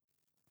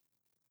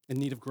in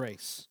need of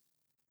grace.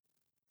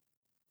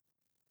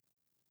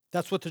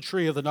 That's what the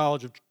tree of the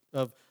knowledge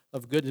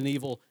of good and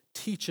evil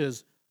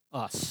teaches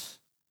us.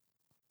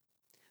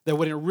 That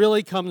when it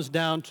really comes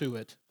down to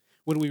it,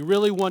 when we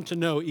really want to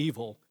know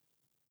evil,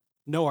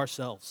 know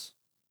ourselves.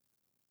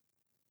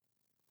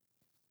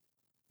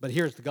 But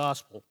here's the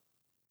gospel.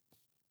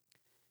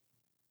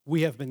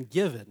 We have been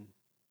given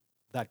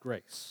that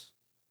grace.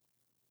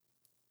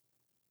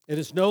 It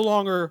is no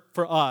longer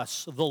for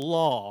us the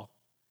law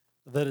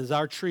that is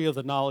our tree of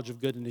the knowledge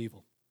of good and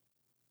evil.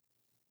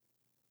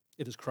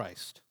 It is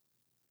Christ.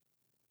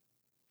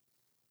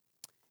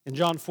 In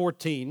John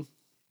 14,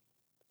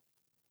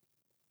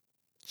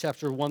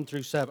 chapter 1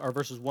 through 7, or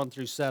verses 1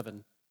 through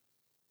 7,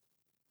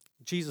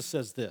 Jesus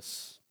says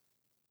this,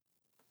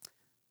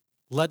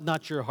 let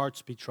not your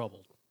hearts be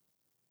troubled.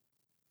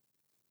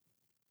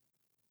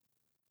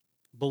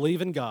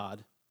 Believe in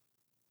God,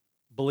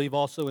 believe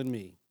also in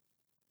me.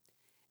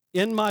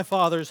 In my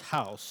Father's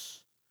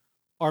house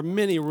are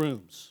many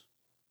rooms.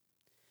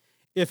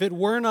 If it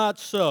were not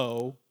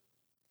so,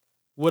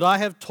 would I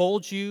have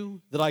told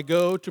you that I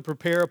go to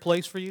prepare a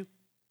place for you?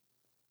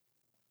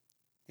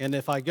 And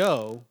if I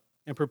go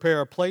and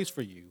prepare a place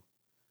for you,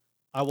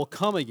 I will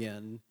come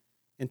again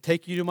and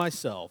take you to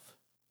myself,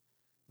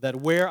 that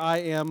where I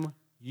am,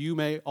 you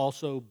may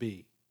also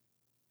be.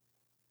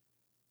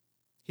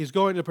 He's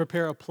going to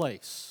prepare a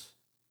place.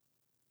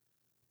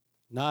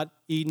 Not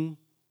Eden,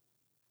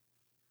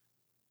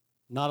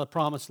 not a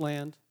promised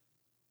land,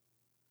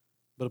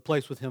 but a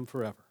place with him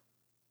forever.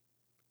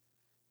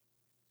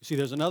 You see,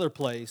 there's another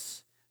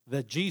place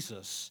that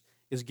Jesus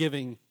is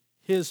giving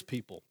his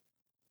people.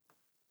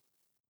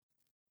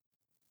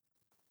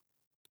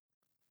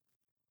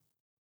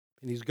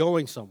 And he's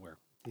going somewhere.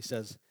 He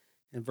says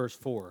in verse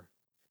 4,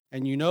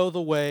 and you know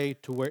the way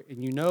to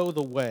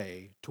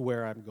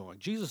where I'm going.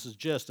 Jesus has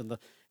just in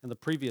the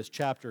previous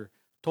chapter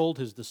told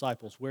his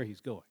disciples where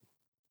he's going.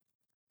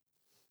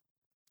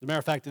 As a matter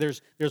of fact,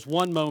 there's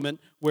one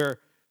moment where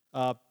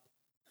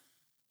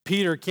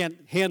Peter can't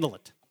handle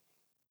it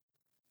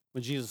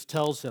when Jesus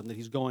tells him that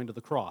he's going to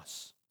the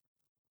cross.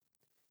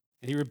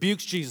 And he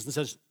rebukes Jesus and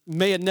says,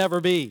 may it never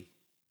be.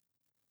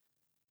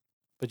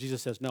 But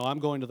Jesus says, no, I'm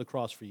going to the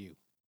cross for you.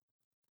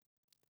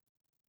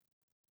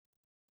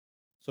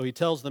 So he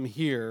tells them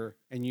here,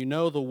 and you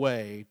know the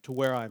way to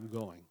where I'm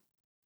going,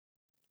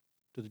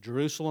 to the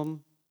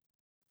Jerusalem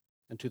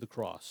and to the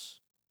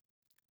cross.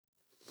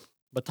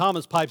 But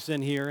Thomas pipes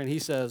in here and he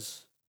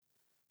says,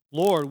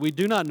 Lord, we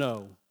do not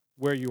know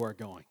where you are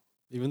going.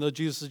 even though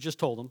Jesus has just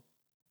told them.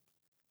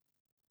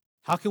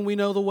 How can we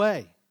know the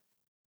way?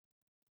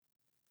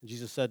 And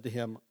Jesus said to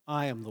him,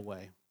 I am the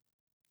way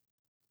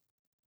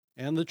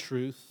and the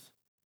truth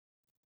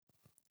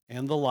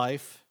and the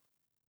life.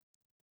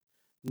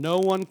 No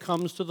one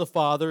comes to the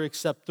Father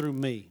except through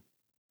me.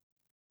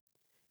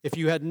 If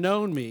you had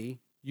known me,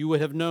 you would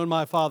have known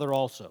my Father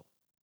also.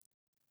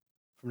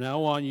 From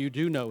now on, you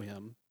do know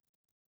him,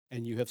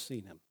 and you have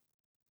seen him.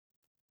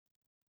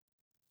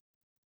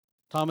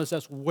 Thomas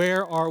asks,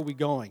 where are we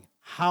going?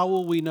 How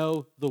will we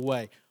know the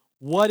way?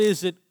 What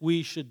is it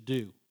we should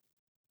do?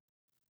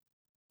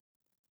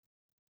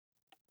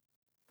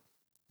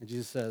 And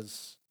Jesus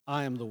says,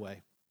 I am the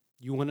way.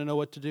 You want to know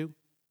what to do?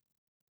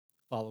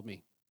 Follow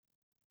me.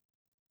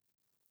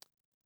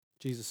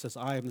 Jesus says,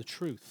 I am the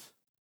truth.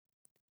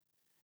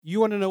 You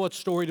want to know what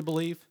story to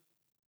believe?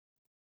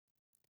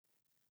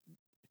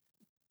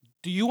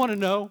 Do you want to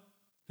know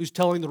who's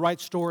telling the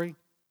right story?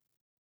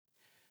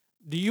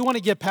 Do you want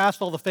to get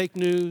past all the fake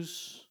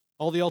news,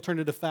 all the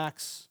alternative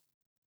facts?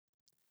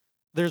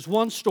 There's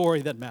one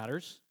story that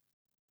matters.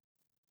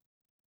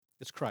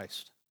 It's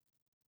Christ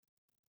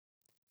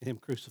and him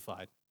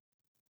crucified.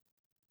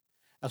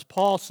 As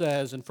Paul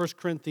says in 1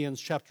 Corinthians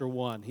chapter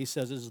 1, he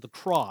says it is the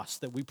cross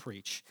that we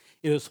preach.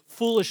 It is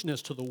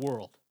foolishness to the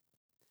world,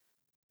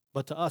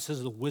 but to us it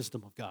is the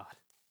wisdom of God.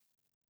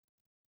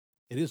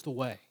 It is the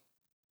way.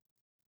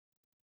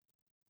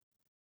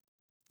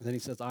 And then he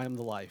says, I am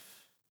the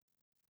life.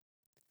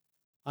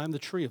 I am the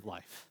tree of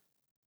life.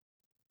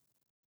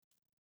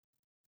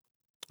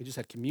 We just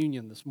had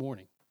communion this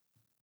morning.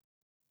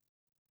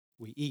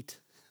 We eat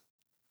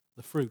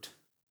the fruit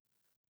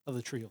of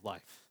the tree of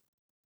life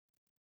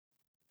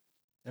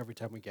every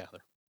time we gather.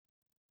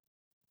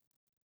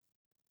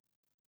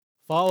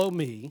 Follow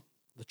me.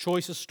 The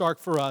choice is stark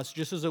for us,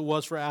 just as it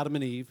was for Adam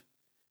and Eve,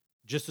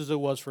 just as it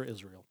was for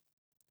Israel.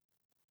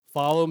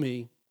 Follow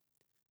me,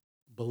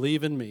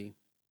 believe in me,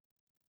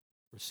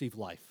 receive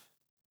life.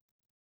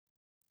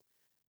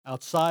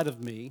 Outside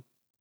of me,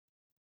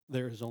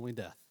 there is only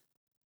death.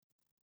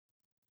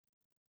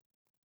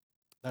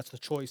 That's the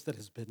choice that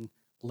has been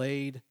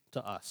laid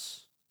to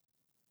us.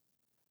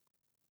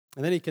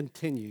 And then he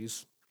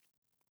continues,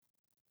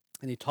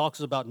 and he talks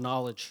about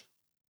knowledge.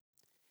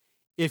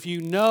 If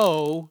you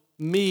know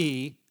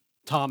me,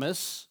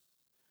 Thomas,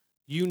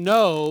 you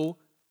know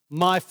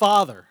my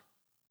Father.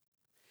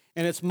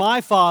 And it's my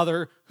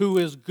Father who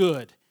is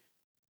good.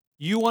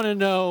 You want to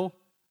know,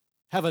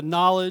 have a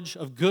knowledge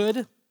of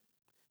good?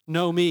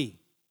 Know me.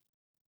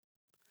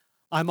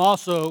 I'm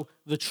also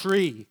the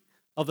tree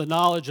of the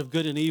knowledge of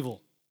good and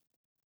evil.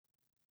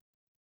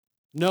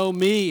 Know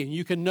me, and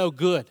you can know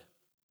good.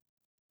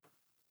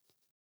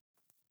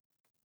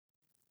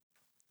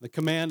 The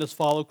command is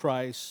follow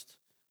Christ,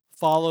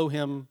 follow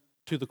him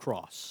to the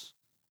cross.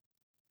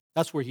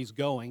 That's where he's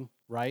going,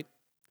 right?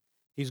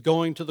 He's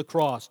going to the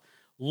cross.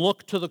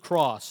 Look to the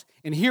cross.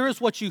 And here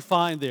is what you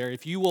find there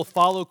if you will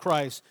follow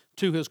Christ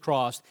to his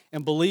cross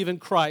and believe in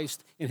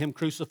Christ and him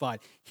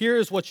crucified. Here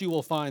is what you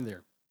will find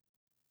there.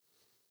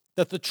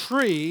 That the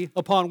tree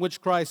upon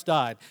which Christ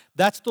died,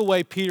 that's the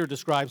way Peter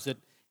describes it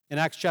in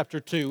Acts chapter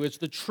 2. It's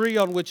the tree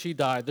on which he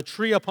died. The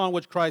tree upon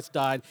which Christ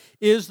died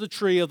is the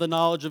tree of the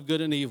knowledge of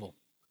good and evil.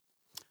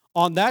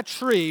 On that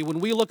tree, when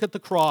we look at the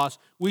cross,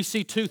 we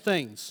see two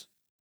things.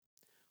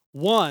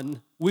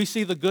 One, we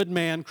see the good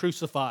man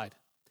crucified.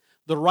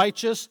 The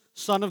righteous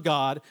Son of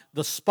God,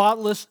 the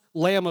spotless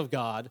Lamb of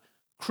God,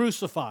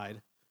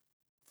 crucified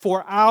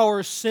for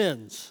our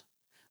sins.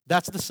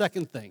 That's the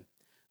second thing.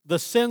 The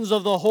sins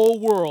of the whole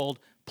world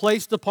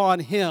placed upon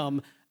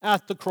him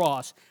at the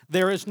cross.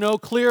 There is no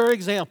clearer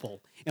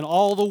example in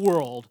all the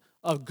world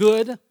of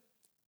good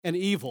and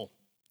evil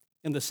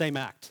in the same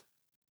act.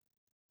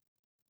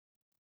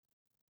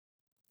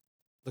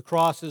 The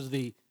cross is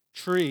the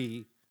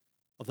tree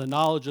of the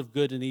knowledge of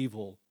good and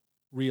evil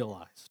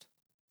realized.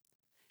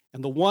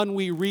 And the one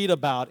we read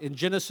about in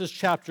Genesis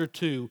chapter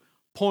 2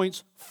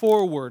 points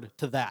forward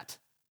to that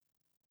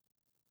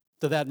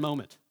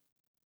moment.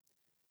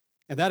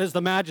 And that is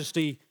the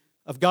majesty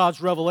of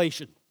God's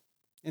revelation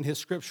in his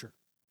scripture.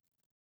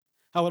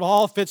 How it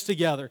all fits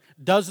together.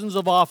 Dozens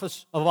of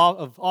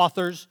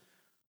authors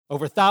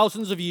over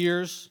thousands of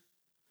years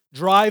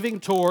driving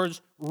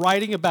towards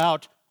writing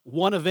about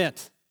one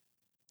event,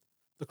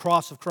 the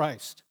cross of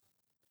Christ,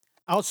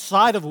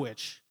 outside of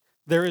which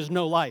there is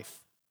no life.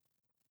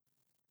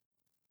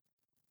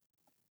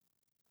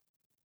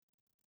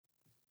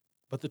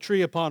 But the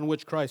tree upon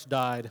which Christ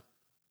died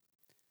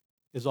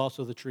is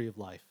also the tree of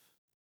life.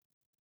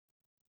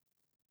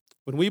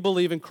 When we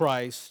believe in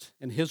Christ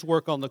and his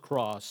work on the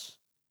cross,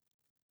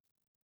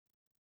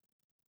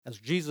 as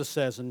Jesus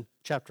says in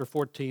chapter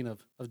 14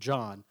 of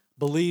John,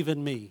 believe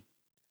in me.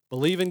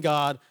 Believe in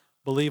God,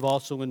 believe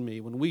also in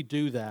me. When we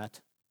do that,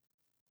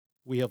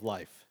 we have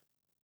life.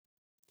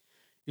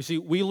 You see,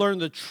 we learn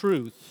the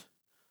truth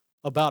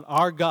about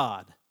our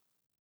God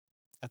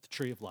at the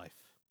tree of life,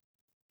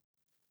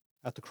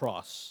 at the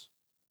cross.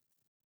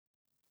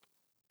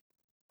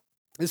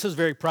 This has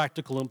very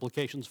practical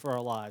implications for our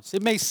lives.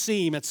 It may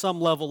seem at some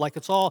level like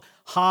it's all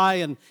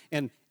high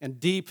and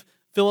deep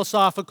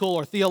philosophical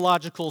or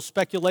theological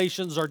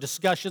speculations or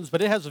discussions, but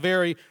it has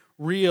very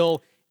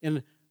real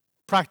and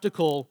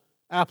practical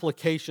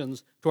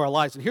applications to our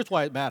lives. And here's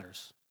why it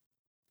matters.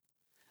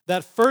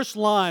 That first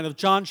line of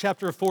John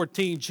chapter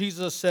 14,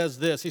 Jesus says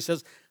this. He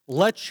says,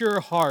 let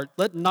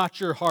not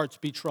your hearts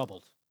be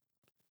troubled.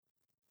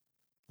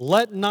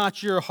 Let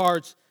not your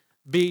hearts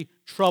be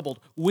troubled.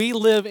 We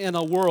live in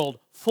a world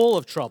full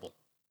of trouble.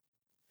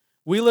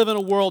 We live in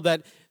a world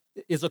that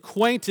is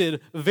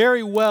acquainted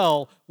very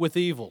well with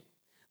evil.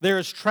 There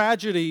is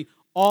tragedy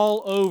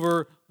all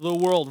over the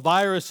world.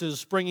 Viruses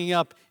springing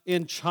up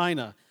in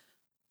China.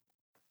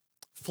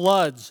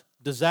 Floods,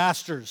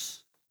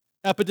 disasters,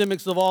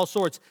 epidemics of all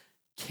sorts,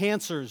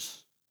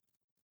 cancers,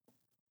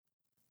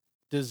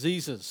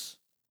 diseases,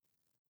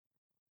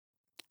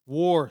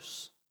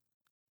 wars.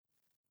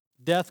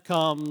 Death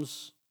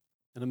comes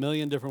in a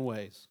million different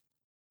ways.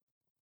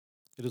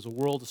 It is a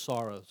world of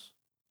sorrows.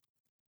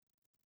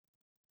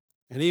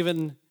 And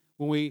even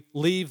when we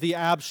leave the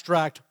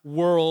abstract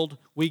world,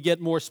 we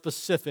get more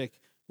specific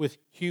with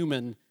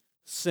human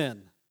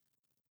sin.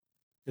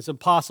 It's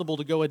impossible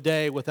to go a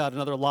day without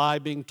another lie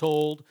being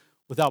told,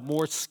 without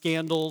more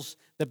scandals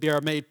that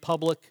are made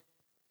public,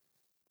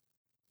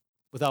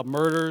 without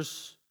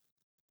murders,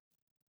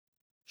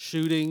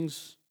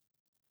 shootings,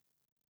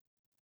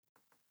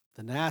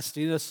 the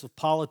nastiness of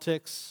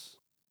politics,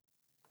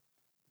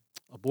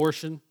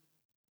 abortion.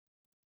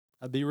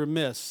 I'd be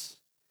remiss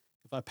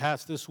if I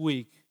passed this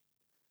week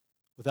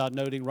without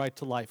noting Right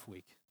to Life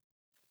Week.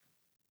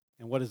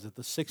 And what is it,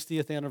 the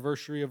 60th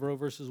anniversary of Roe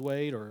versus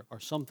Wade or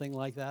something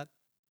like that?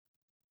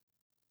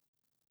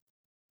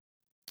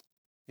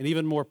 And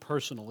even more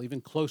personal, even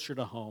closer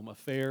to home,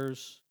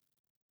 affairs,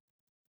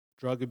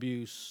 drug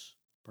abuse,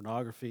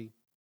 pornography.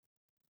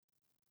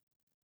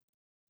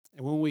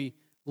 And when we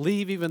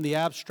leave even the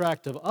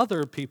abstract of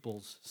other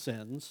people's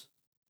sins,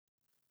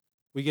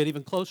 we get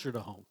even closer to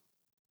home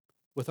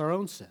with our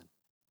own sin.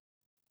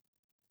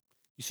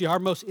 You see, our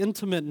most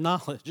intimate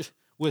knowledge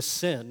with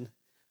sin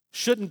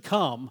shouldn't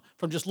come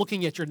from just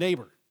looking at your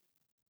neighbor.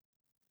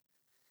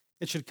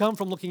 It should come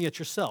from looking at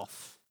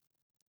yourself,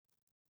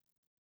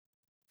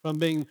 from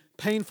being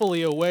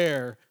painfully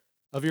aware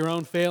of your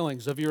own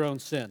failings, of your own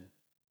sin.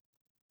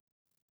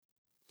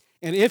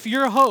 And if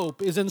your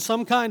hope is in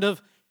some kind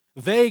of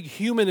vague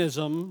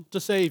humanism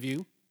to save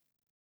you,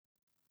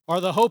 or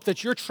the hope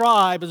that your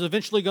tribe is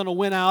eventually going to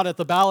win out at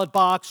the ballot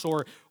box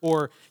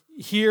or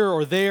here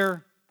or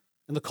there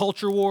in the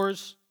culture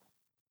wars,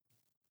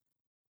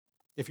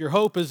 if your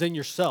hope is in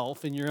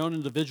yourself, in your own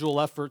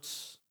individual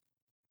efforts,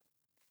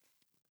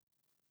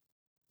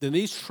 then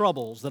these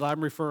troubles that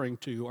I'm referring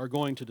to are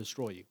going to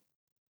destroy you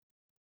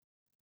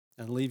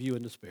and leave you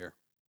in despair.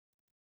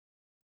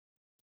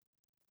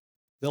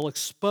 They'll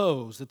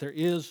expose that there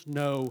is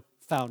no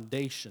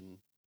foundation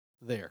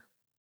there,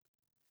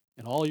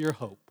 and all your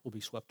hope will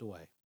be swept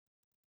away.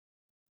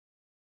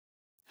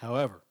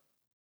 However,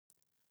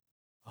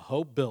 a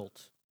hope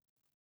built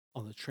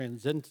on the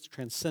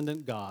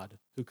transcendent God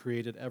who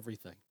created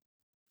everything,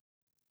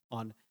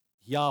 on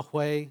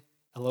Yahweh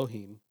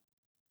Elohim,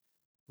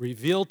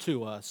 revealed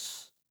to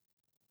us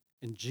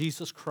in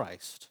Jesus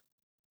Christ,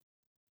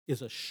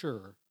 is a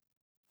sure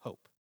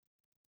hope.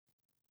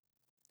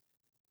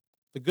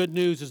 The good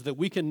news is that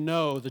we can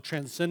know the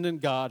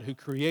transcendent God who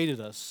created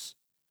us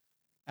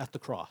at the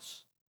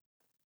cross.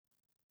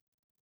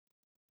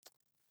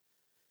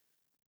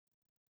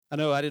 I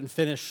know I didn't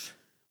finish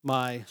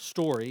my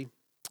story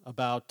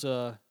about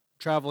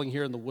traveling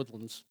here in the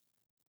woodlands.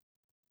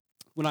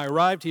 When I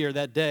arrived here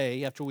that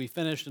day, after we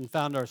finished and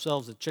found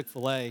ourselves at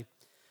Chick-fil-A,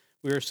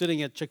 we were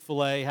sitting at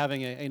Chick-fil-A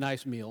having a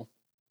nice meal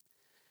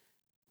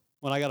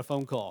when I got a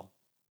phone call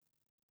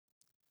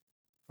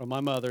from my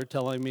mother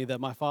telling me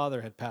that my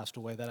father had passed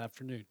away that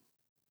afternoon.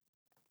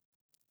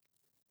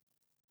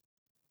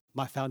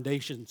 My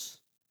foundations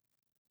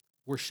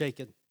were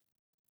shaken.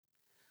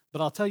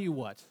 But I'll tell you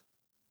what,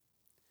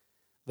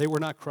 they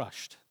were not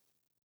crushed.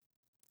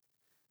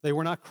 They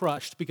were not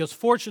crushed because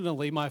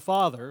fortunately my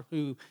father,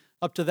 who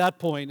up to that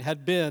point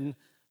had been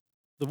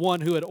the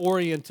one who had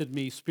oriented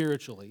me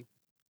spiritually,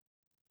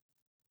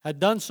 had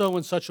done so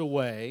in such a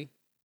way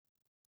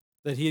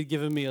that he had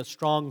given me a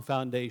strong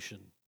foundation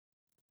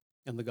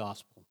in the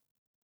gospel.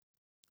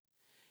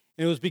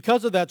 And it was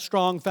because of that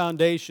strong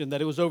foundation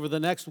that it was over the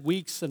next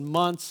weeks and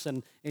months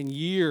and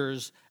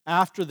years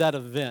after that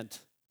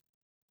event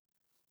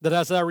that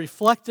as I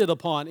reflected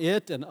upon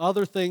it and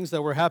other things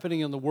that were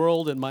happening in the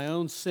world and my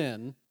own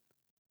sin,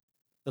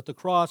 that the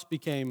cross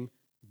became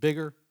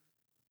bigger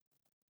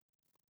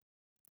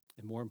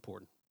and more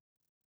important.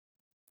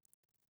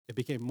 It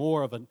became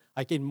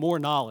I gained more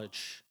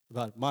knowledge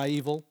about my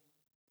evil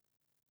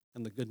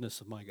and the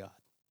goodness of my God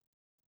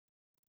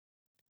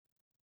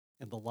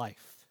and the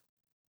life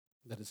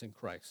that is in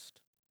Christ.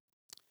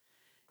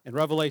 In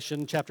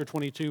Revelation chapter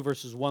 22,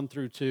 verses 1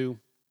 through 2,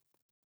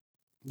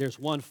 there's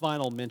one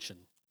final mention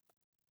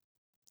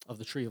of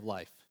the tree of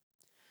life.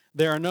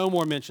 There are no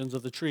more mentions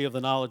of the tree of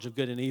the knowledge of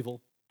good and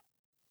evil.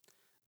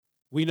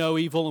 We know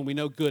evil and we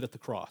know good at the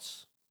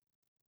cross.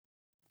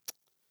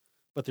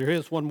 But there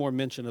is one more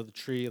mention of the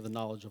tree of the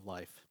knowledge of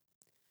life.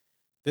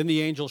 Then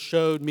the angel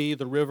showed me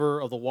the river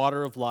of the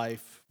water of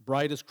life,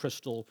 bright as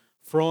crystal,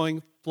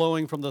 flowing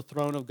from the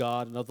throne of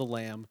God and of the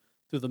Lamb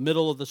through the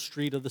middle of the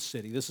street of the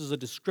city. This is a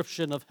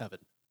description of heaven.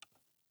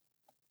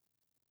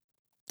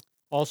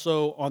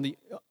 Also, on the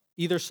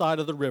either side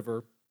of the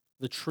river,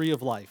 the tree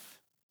of life,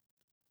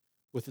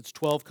 with its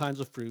 12 kinds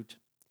of fruit,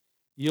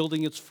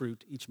 yielding its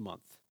fruit each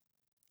month.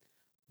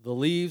 The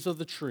leaves of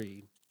the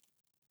tree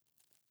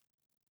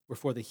were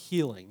for the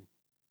healing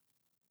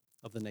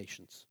of the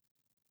nations.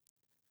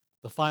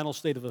 The final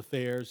state of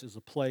affairs is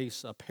a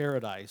place, a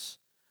paradise,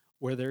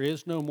 where there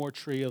is no more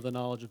tree of the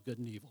knowledge of good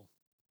and evil.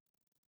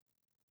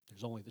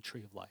 There's only the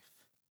tree of life.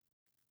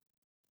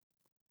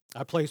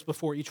 I place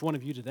before each one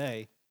of you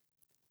today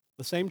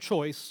the same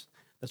choice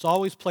that's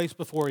always placed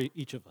before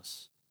each of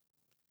us.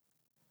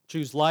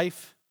 Choose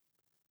life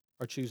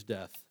or choose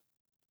death.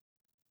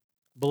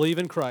 Believe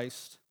in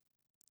Christ,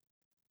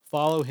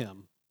 follow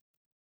him,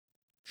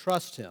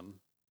 trust him.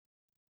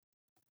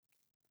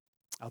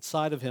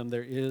 Outside of him,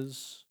 there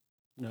is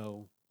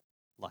no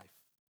life.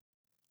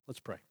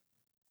 Let's pray.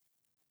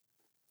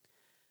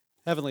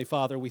 Heavenly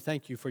Father, we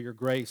thank you for your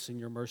grace and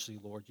your mercy,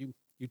 Lord. You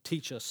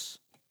teach us.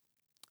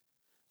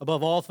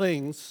 Above all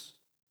things,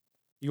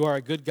 you are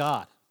a good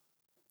God.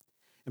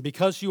 And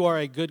because you are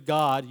a good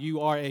God,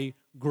 you are a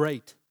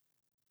great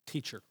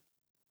teacher.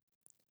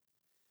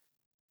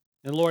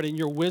 And Lord, in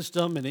your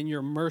wisdom and in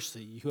your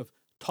mercy, you have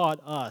taught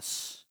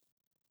us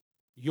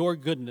your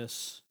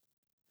goodness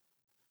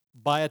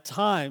by at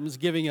times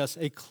giving us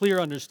a clear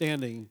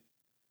understanding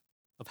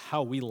of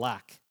how we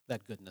lack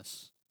that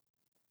goodness.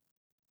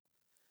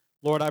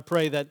 Lord, I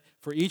pray that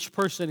for each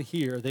person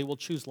here, they will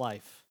choose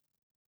life,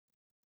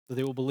 that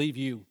they will believe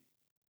you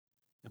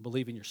and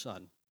believe in your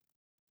Son,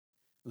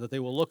 and that they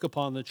will look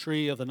upon the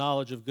tree of the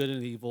knowledge of good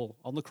and evil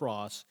on the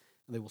cross,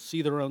 and they will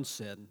see their own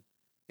sin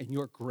and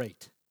your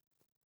great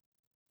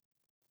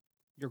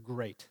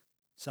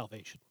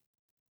salvation.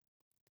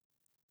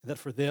 And that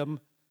for them,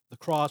 the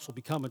cross will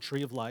become a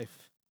tree of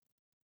life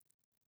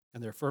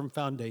and their firm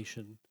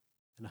foundation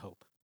and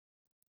hope.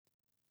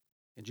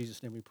 In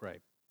Jesus' name we pray.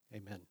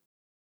 Amen.